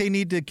do think they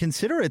need to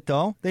consider it,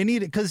 though. They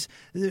need it because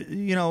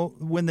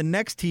when the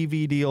next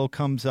TV deal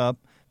comes up,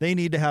 they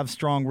need to have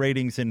strong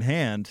ratings in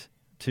hand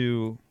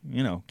to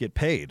get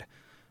paid.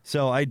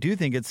 So I do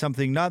think it's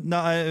something not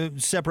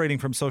separating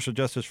from social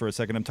justice for a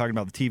second. I'm talking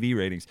about the TV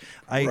ratings.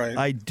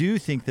 I do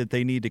think that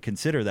they need to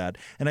consider that.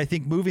 And I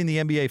think moving the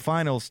NBA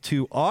Finals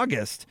to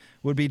August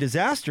would be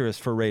disastrous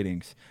for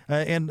ratings.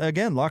 And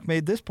again, Locke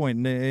made this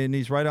point, and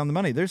he's right on the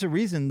money. There's a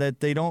reason that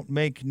they don't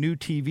make new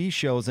TV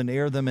shows and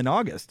air them in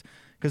August.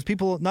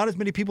 Because not as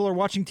many people are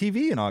watching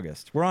TV in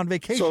August. We're on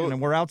vacation and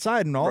we're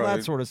outside and all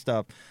that sort of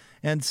stuff.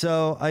 And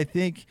so I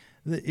think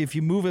if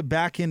you move it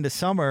back into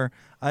summer,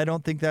 I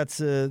don't think that's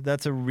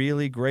a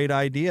really great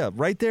idea.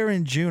 Right there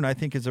in June, I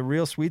think, is a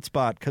real sweet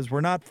spot because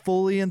we're not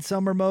fully in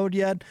summer mode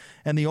yet,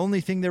 and the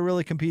only thing they're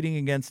really competing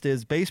against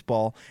is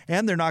baseball,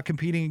 and they're not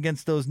competing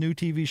against those new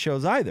TV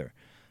shows either.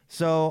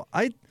 So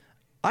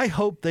I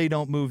hope they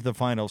don't move the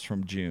finals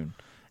from June.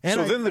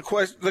 And then the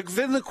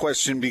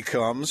question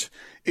becomes,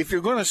 if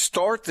you're going to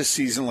start the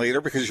season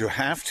later because you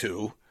have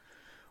to,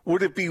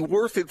 would it be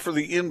worth it for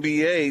the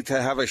NBA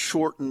to have a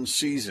shortened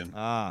season?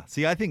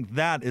 See, I think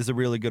that is a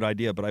really good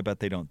idea, but I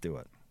bet they don't do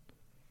it.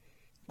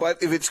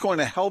 But if it's going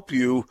to help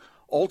you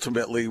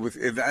ultimately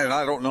and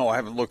I don't know, I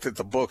haven't looked at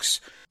the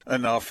books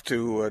enough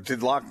to.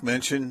 Did Locke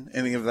mention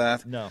any of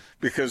that? No,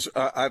 because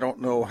I don't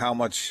know how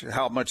much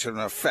an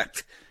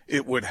effect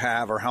it would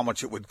have or how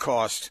much it would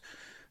cost.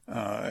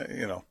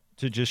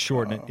 To just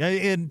shorten it.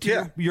 And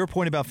to your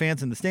point about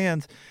fans in the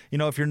stands,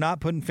 if you're not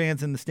putting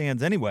fans in the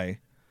stands anyway,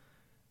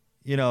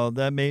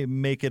 that may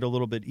make it a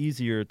little bit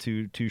easier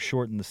to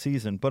shorten the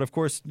season. But, of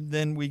course,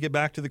 then we get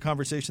back to the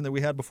conversation that we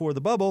had before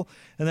the bubble,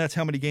 and that's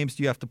how many games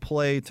do you have to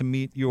play to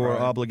meet your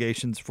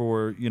obligations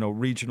for,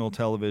 regional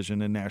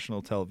television and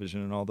national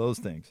television and all those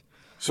things.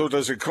 So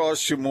does it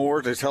cost you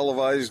more to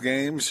televise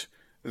games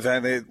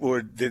than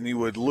you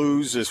would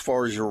lose as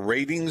far as your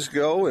ratings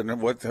go, and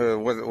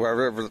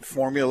whatever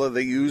formula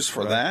they use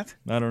for that?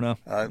 I don't know.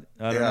 I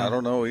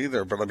don't know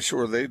either, but I'm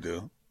sure they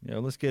do. Yeah,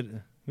 let's get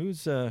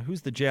who's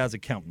the Jazz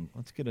accountant.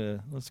 Let's get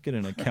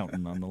an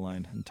accountant on the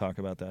line and talk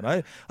about that.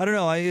 I don't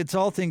know. It's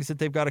all things that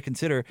they've got to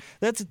consider.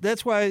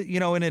 That's why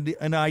in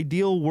an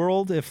ideal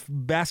world, if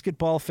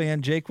basketball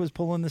fan Jake was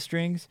pulling the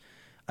strings,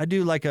 I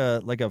do like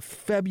a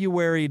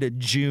February to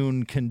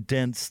June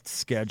condensed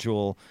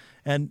schedule.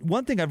 And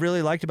one thing I've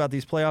really liked about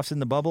these playoffs in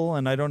the bubble,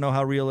 and I don't know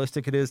how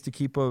realistic it is to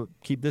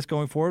keep this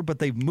going forward, but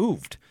they've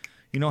moved.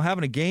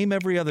 Having a game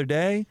every other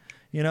day,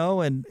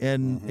 and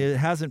it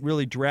hasn't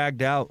really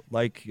dragged out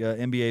like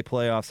NBA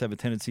playoffs have a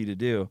tendency to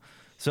do.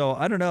 So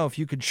I don't know if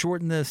you could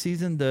shorten the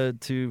season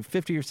to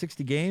 50 or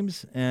 60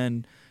 games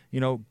and,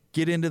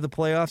 get into the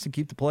playoffs and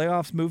keep the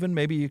playoffs moving.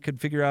 Maybe you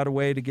could figure out a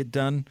way to get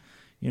done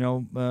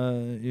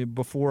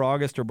before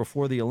August or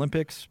before the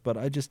Olympics, but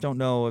I just don't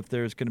know if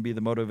there's going to be the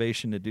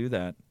motivation to do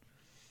that.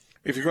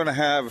 If you're going to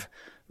have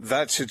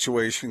that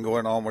situation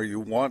going on where you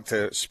want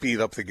to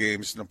speed up the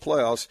games in the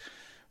playoffs,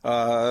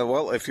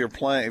 if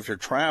you're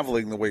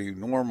traveling the way you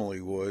normally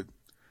would,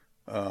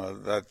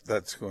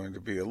 that's going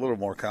to be a little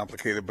more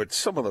complicated. But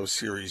some of those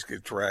series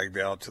get dragged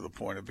out to the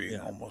point of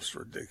being almost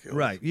ridiculous.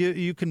 Right.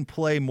 You can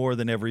play more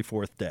than every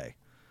fourth day.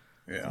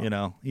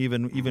 Yeah.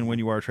 Even when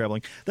you are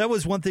traveling. That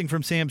was one thing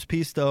from Sam's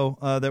piece, though,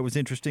 that was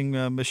interesting.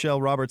 Michelle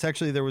Roberts.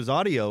 Actually, there was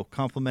audio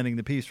complimenting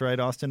the piece, right,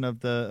 Austin, of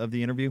the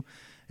interview.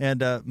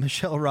 And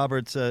Michelle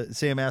Roberts,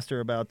 Sam asked her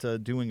about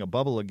doing a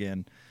bubble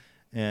again.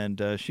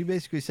 And she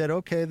basically said,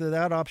 okay,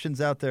 that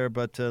option's out there,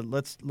 but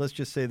let's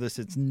just say this,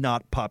 it's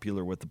not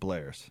popular with the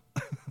players.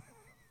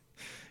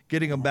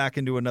 Getting them back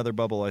into another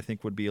bubble, I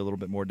think, would be a little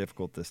bit more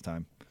difficult this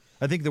time.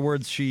 I think the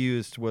words she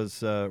used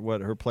was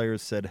what her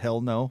players said,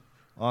 hell no.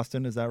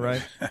 Austin, is that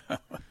right?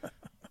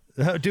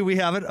 Do we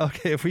have it?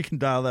 Okay, if we can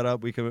dial that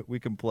up, we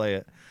can play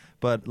it.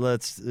 But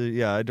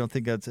I don't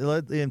think that's.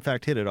 In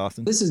fact, hit it,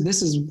 Austin. This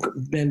has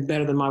been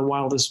better than my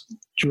wildest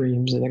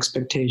dreams and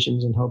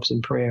expectations and hopes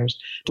and prayers.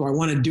 Do I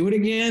want to do it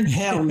again?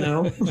 Hell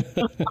no.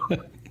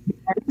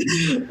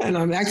 And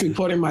I'm actually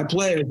quoting my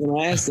players, and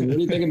I asked them, "What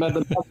do you think about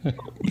the?"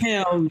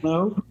 Hell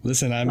no.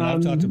 Listen,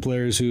 I've talked to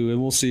players who,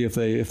 and we'll see if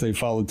they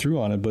followed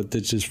through on it, but they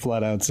just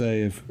flat out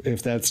say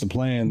if that's the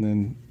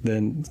plan,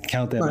 then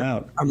count them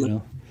out.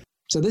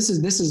 So this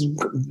has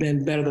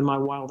been better than my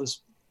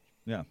wildest.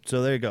 Yeah.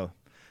 So there you go.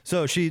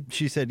 So she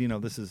said,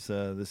 this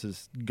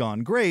is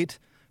gone great,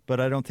 but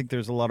I don't think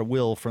there's a lot of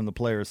will from the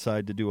players'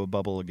 side to do a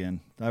bubble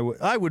again.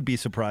 I would be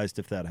surprised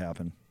if that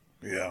happened.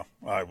 Yeah,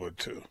 I would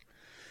too.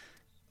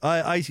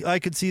 I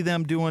could see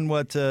them doing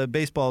what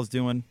baseball's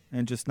doing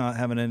and just not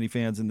having any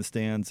fans in the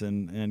stands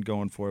and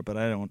going for it. But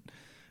I don't,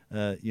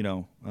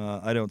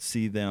 I don't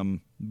see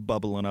them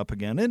bubbling up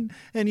again.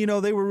 And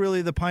they were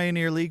really the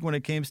pioneer league when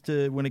it came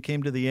to the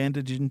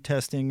antigen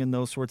testing and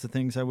those sorts of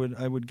things. I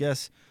would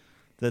guess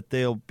that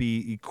they'll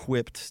be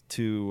equipped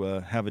to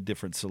have a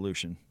different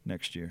solution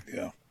next year.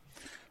 Yeah,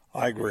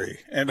 I agree.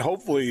 And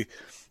hopefully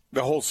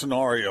the whole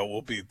scenario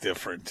will be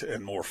different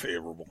and more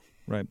favorable.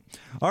 Right.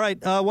 All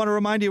right. I want to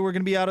remind you, we're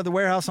going to be out of the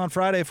warehouse on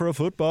Friday for a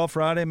Football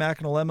Friday. Mac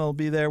and Alema will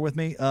be there with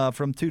me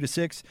from 2 to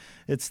 6.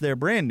 It's their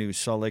brand new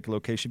Salt Lake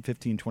location,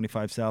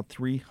 1525 South,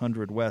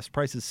 300 West.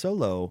 Price is so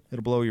low,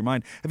 it'll blow your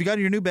mind. Have you gotten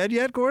your new bed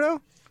yet,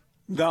 Gordo?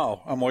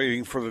 No, I'm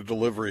waiting for the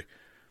delivery.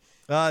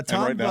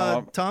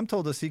 Tom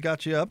told us he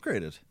got you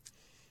upgraded.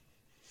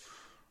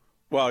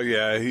 Well,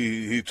 yeah,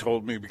 he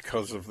told me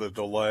because of the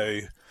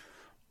delay,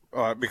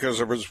 because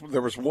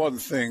there was one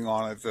thing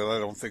on it that I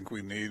don't think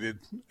we needed,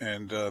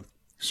 and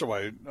so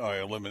I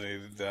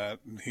eliminated that,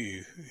 and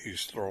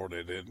he's throwing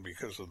it in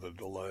because of the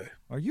delay.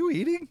 Are you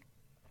eating?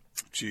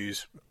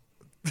 Cheese.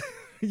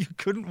 You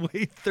couldn't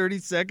wait 30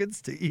 seconds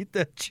to eat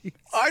that cheese?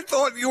 I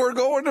thought you were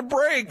going to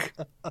break.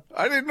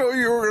 I didn't know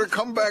you were going to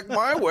come back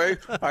my way.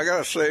 I got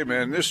to say,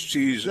 man, this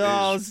cheese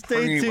is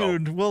stay primo.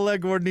 tuned. We'll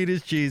let Gordon eat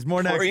his cheese.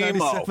 More next,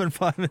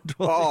 97.5 and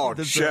 12. Oh,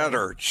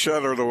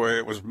 cheddar the way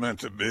it was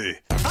meant to be.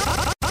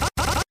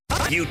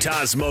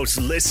 Utah's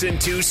most listened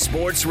to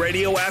sports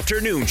radio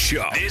afternoon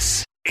show.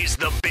 This is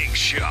The Big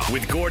Show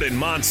with Gordon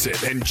Monson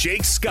and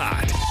Jake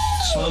Scott.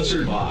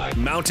 Sponsored by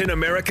Mountain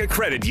America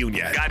Credit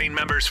Union, guiding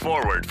members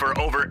forward for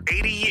over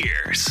 80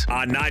 years.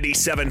 On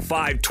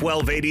 97.5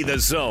 1280 The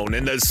Zone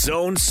and The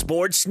Zone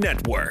Sports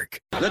Network.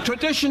 The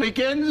tradition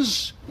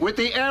begins with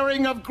the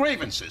airing of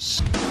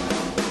grievances. I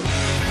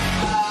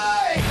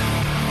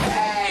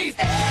hate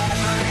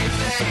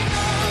everything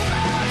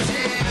about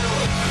you.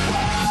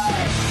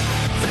 Why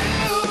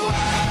do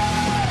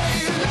I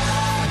love you?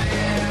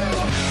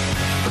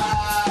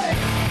 I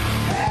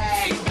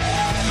hate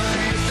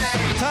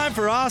everything. Time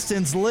for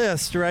Austin's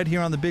List right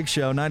here on The Big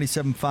Show,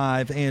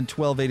 97.5 and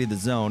 1280 The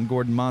Zone.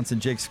 Gordon Monson,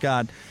 Jake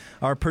Scott.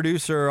 Our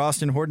producer,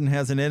 Austin Horton,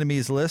 has an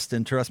enemies list,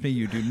 and trust me,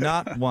 you do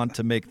not want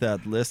to make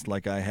that list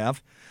like I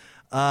have.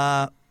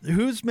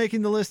 Who's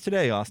making the list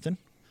today, Austin?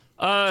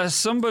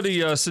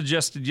 Somebody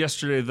suggested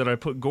yesterday that I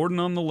put Gordon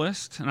on the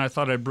list, and I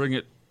thought I'd bring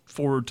it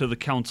forward to the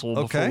council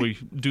before we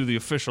do the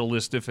official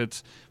list if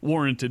it's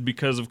warranted,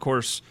 because, of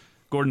course,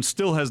 Gordon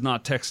still has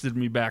not texted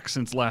me back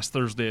since last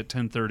Thursday at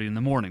 10:30 in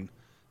the morning.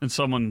 And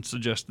someone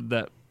suggested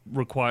that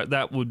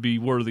would be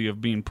worthy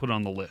of being put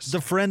on the list. The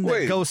friend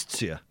that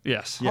ghosts you.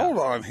 Yes. Hold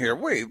on here.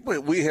 Wait.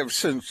 We have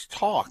since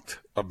talked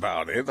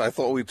about it. I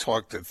thought we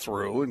talked it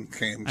through and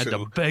came I had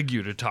to beg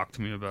you to talk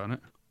to me about it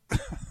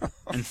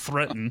and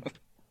threaten.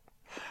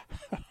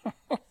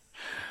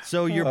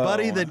 So your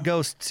buddy that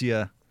ghosts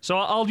you. So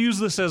I'll use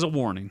this as a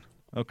warning.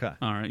 Okay.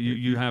 All right.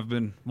 You have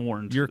been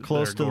warned. You're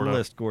close to the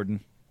list,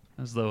 Gordon.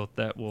 As though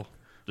that will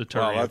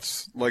deter well, you.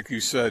 that's like you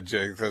said,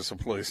 Jake. That's a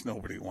place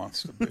nobody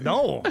wants to be.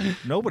 No,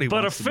 nobody.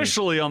 But wants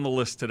officially on the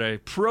list today,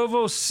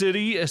 Provo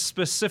City,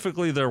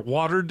 specifically their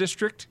water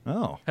district.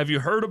 Oh, have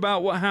you heard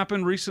about what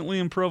happened recently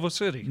in Provo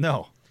City?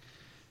 No.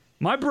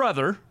 My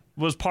brother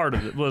was part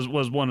of it. Was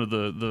one of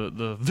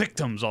the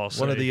victims. I'll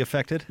say one of the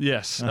affected.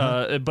 Yes,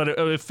 but it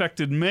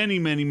affected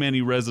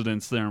many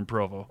residents there in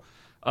Provo.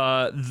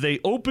 They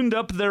opened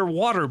up their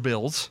water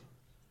bills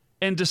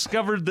and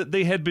discovered that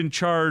they had been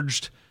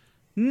charged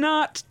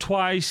not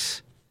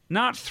twice,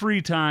 not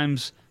 3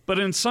 times, but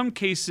in some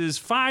cases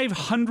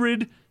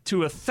 500 to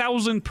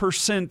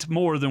 1,000%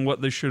 more than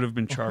what they should have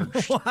been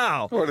charged.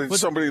 Wow! What, did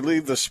somebody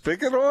leave the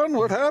spigot on?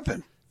 What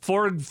happened?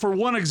 For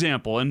one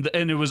example, and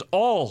it was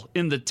all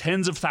in the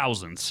tens of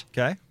thousands.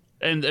 Okay.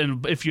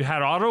 And if you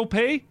had auto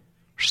pay,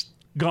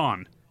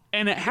 gone.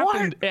 And it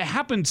happened. What? It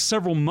happened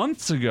several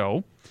months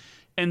ago,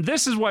 and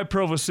this is why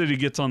Provo City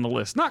gets on the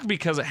list. Not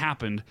because it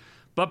happened,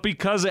 but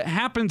because it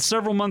happened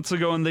several months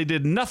ago and they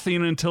did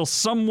nothing until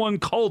someone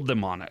called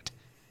them on it.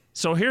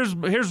 So here's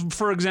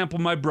for example,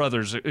 my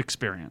brother's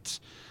experience.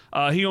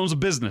 He owns a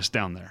business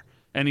down there,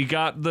 and he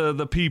got the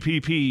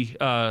PPP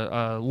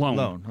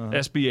loan,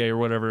 SBA or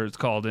whatever it's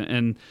called,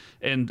 and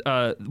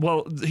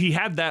well, he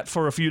had that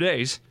for a few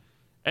days,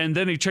 and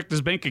then he checked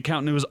his bank account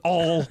and it was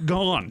all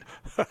gone.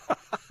 And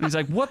he's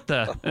like, "What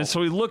the?" And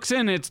so he looks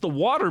in. It's the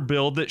water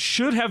bill that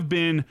should have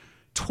been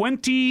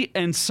 $20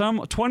 and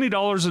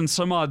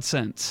some odd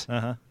cents.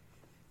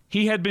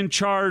 He had been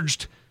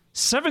charged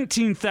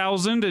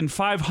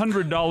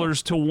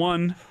 $17,500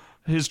 to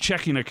his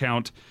checking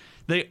account.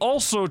 They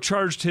also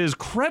charged his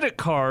credit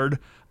card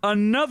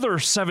another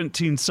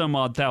 $17 some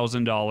odd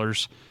thousand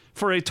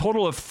for a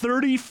total of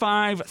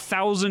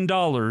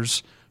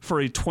 $35,000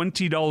 for a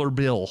 $20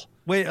 bill.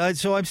 Wait,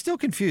 so I'm still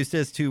confused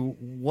as to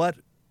what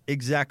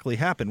exactly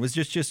happened. Was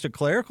this just a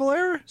clerical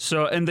error?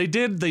 So, and they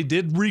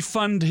did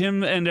refund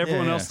him and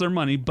everyone else their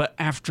money, but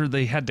after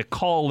they had to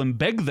call and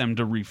beg them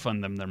to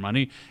refund them their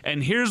money.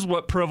 And here's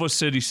what Provo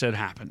City said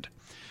happened.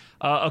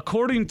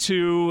 According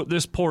to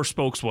this poor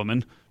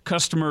spokeswoman,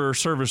 customer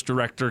service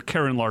director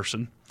Karen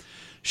Larson,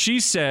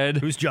 she said,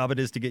 whose job it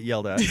is to get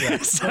yelled at.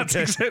 Yes, that's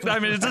exactly. I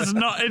mean, it's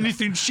not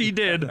anything she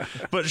did,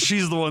 but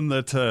she's the one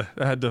that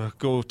had to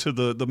go to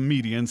the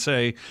media and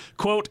say,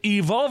 quote,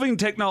 "Evolving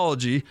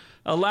technology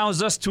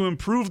allows us to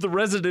improve the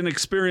resident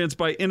experience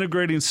by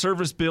integrating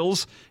service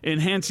bills,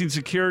 enhancing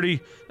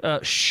security,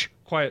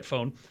 quiet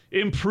phone,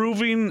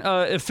 improving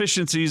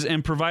efficiencies,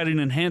 and providing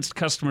enhanced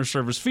customer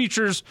service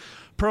features.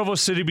 Provo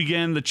City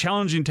began the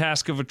challenging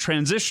task of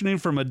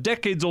transitioning from a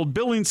decades-old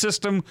billing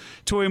system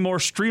to a more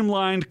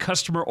streamlined,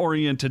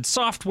 customer-oriented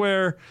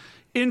software."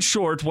 In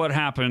short, what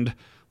happened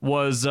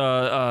was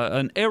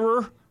an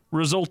error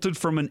resulted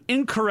from an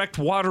incorrect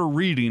water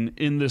reading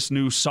in this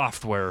new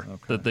software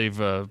that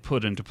they've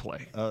put into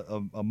play.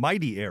 A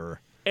mighty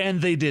error.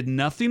 And they did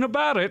nothing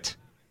about it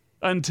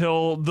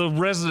until the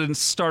residents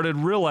started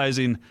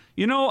realizing,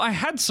 I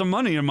had some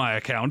money in my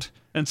account,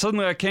 and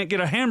suddenly I can't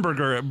get a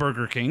hamburger at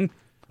Burger King.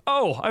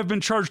 Oh, I've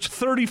been charged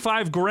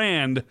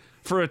 $35,000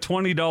 for a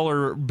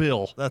 $20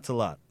 bill. That's a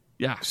lot.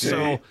 Yeah,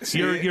 so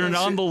you're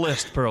on the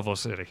list, Provo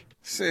City.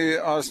 See,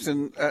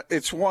 Austin,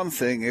 it's one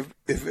thing if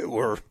it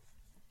were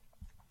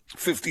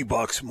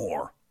 $50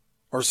 more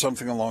or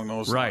something along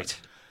those lines. Right.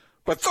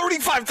 But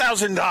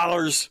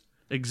 $35,000.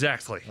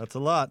 Exactly. That's a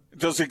lot.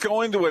 Does it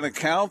go into an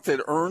account that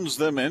earns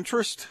them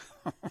interest?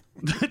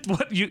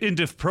 What, you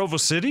into Provo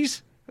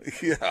Cities?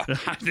 Yeah.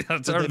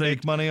 Did they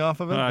make money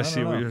off of it? I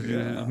see.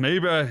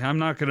 Maybe I'm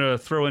not going to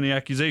throw any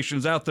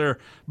accusations out there,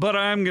 but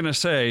I'm going to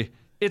say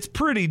it's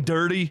pretty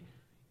dirty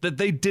that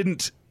they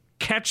didn't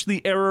catch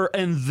the error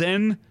and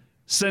then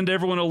send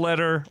everyone a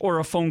letter or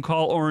a phone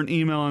call or an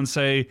email and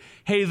say,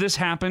 hey, this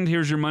happened.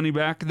 Here's your money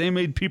back. They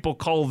made people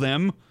call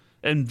them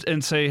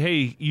and say,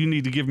 hey, you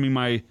need to give me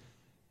my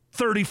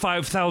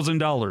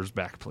 $35,000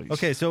 back, please.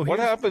 Okay, so what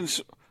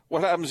happens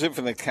if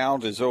an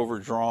account is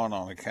overdrawn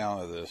on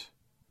account of this?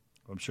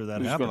 I'm sure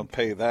that Who's happened. going to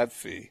pay that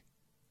fee?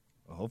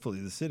 Well, hopefully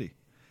the city.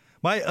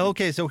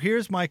 So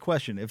here's my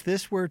question. If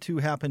this were to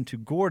happen to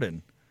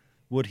Gordon,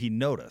 would he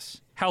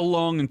notice? How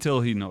long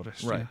until he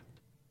noticed? Right.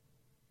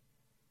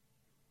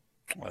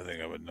 I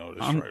think I would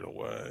notice right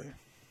away.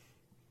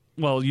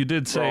 Well, you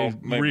did say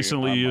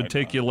recently it would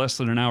take not. you less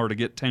than an hour to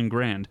get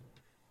 $10,000.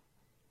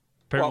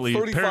 Apparently,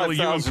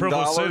 you in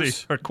Provo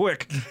City are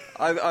quick.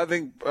 I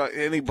think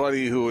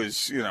anybody who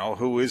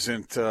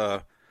isn't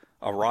a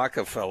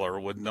Rockefeller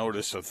would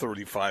notice a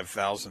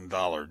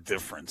 $35,000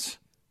 difference.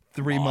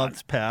 3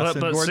 months pass,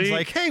 and Gordon's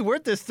like, hey,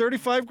 where'd this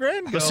 $35,000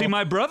 go? But see,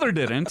 my brother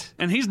didn't,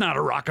 and he's not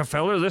a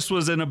Rockefeller. This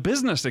was in a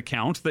business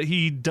account that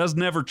he does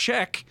never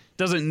check,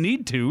 doesn't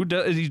need to.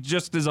 He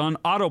just is on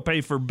auto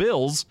pay for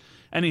bills,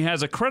 and he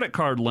has a credit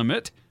card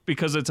limit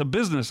because it's a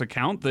business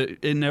account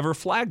that it never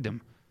flagged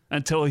him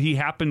until he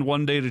happened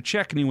one day to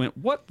check, and he went,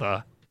 what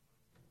the?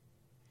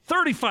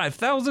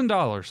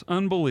 $35,000.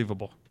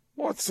 Unbelievable.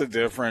 What's the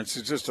difference?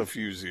 It's just a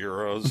few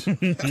zeros.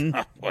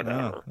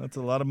 Whatever. That's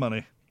a lot of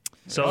money.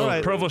 So, all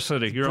right. Provo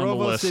City, you're on the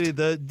list. Provo City,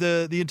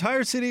 the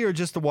entire city or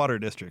just the water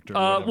district?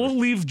 We'll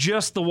leave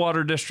just the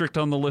water district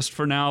on the list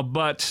for now,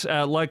 but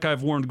like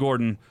I've warned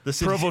Gordon,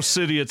 Provo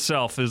City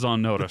itself is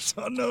on notice.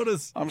 On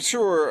notice. I'm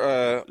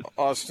sure,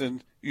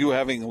 Austin, you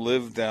having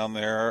lived down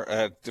there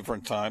at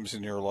different times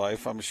in your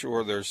life, I'm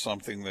sure there's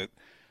something that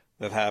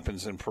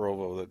happens in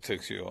Provo that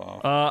ticks you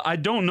off. I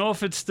don't know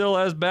if it's still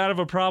as bad of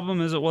a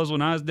problem as it was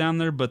when I was down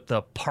there, but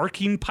the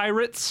parking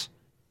pirates,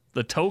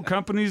 the tow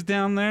companies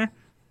down there,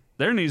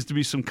 there needs to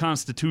be some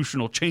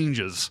constitutional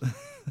changes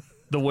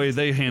the way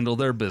they handle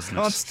their business.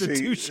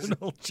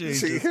 Constitutional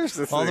changes. See, here's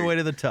the thing. All the way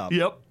to the top.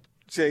 Yep.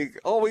 Jake,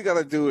 all we got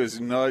to do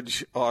is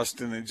nudge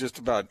Austin in just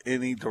about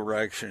any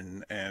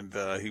direction, and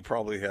he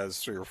probably has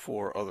 3 or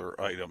 4 other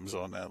items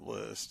on that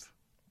list.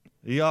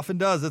 He often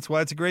does. That's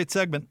why it's a great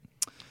segment.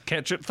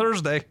 Catch it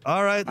Thursday.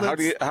 All right. How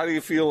do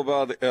you feel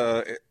about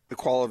the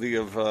quality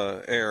of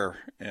air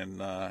in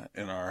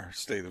our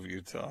state of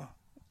Utah,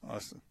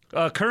 Austin?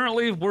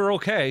 Currently, we're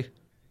okay.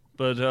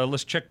 But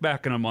let's check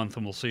back in a month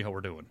and we'll see how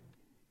we're doing.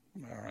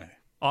 All right.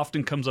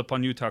 Often comes up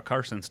on Utah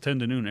Carson's 10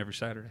 to noon every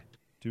Saturday.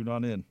 Tune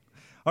on in.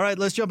 All right,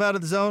 let's jump out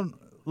of the zone.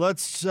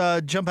 Let's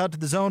jump out to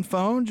the zone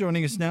phone.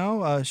 Joining us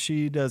now,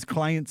 she does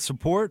client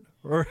support,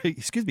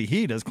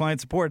 he does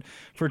client support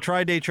for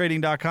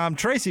TryDayTrading.com.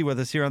 Tracy with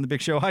us here on the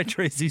Big Show. Hi,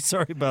 Tracy.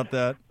 Sorry about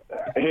that.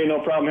 Hey, no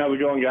problem. How's it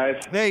going,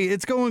 guys? Hey,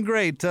 it's going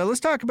great.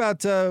 Let's talk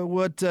about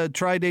what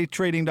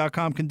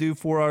TryDayTrading.com can do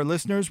for our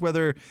listeners,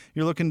 whether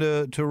you're looking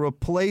to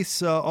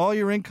replace all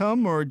your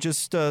income or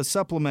just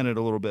supplement it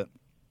a little bit.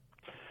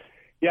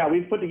 Yeah,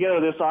 we've put together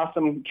this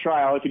awesome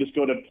trial. If you just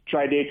go to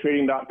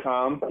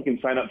TryDayTrading.com, you can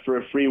sign up for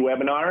a free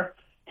webinar,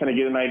 kind of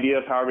get an idea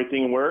of how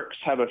everything works,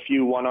 have a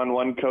few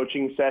one-on-one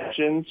coaching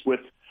sessions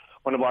with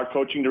one of our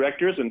coaching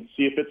directors, and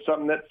see if it's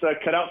something that's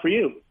cut out for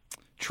you.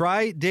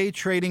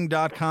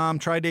 TryDayTrading.com,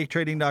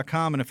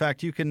 TryDayTrading.com, and in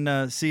fact, you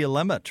can see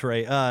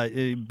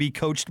Alema be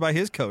coached by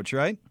his coach,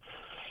 right?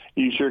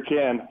 You sure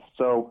can.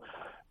 So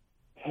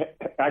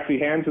actually,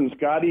 Hans and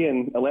Scotty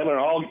and Alema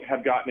all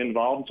have gotten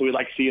involved, so we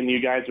like seeing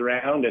you guys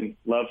around and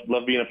love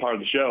being a part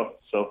of the show.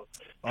 So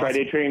awesome.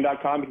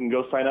 TryDayTrading.com, you can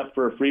go sign up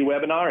for a free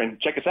webinar and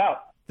check us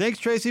out. Thanks,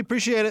 Tracy.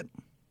 Appreciate it.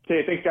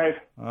 Okay, thanks, guys.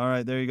 All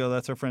right, there you go.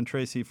 That's our friend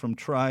Tracy from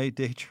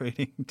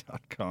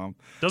TryDayTrading.com.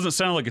 Doesn't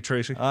sound like a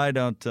Tracy. I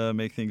don't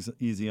make things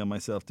easy on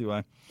myself, do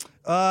I?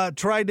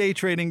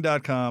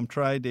 TryDayTrading.com,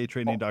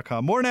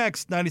 TryDayTrading.com. More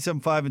next, 97.5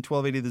 and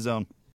 1280 The Zone.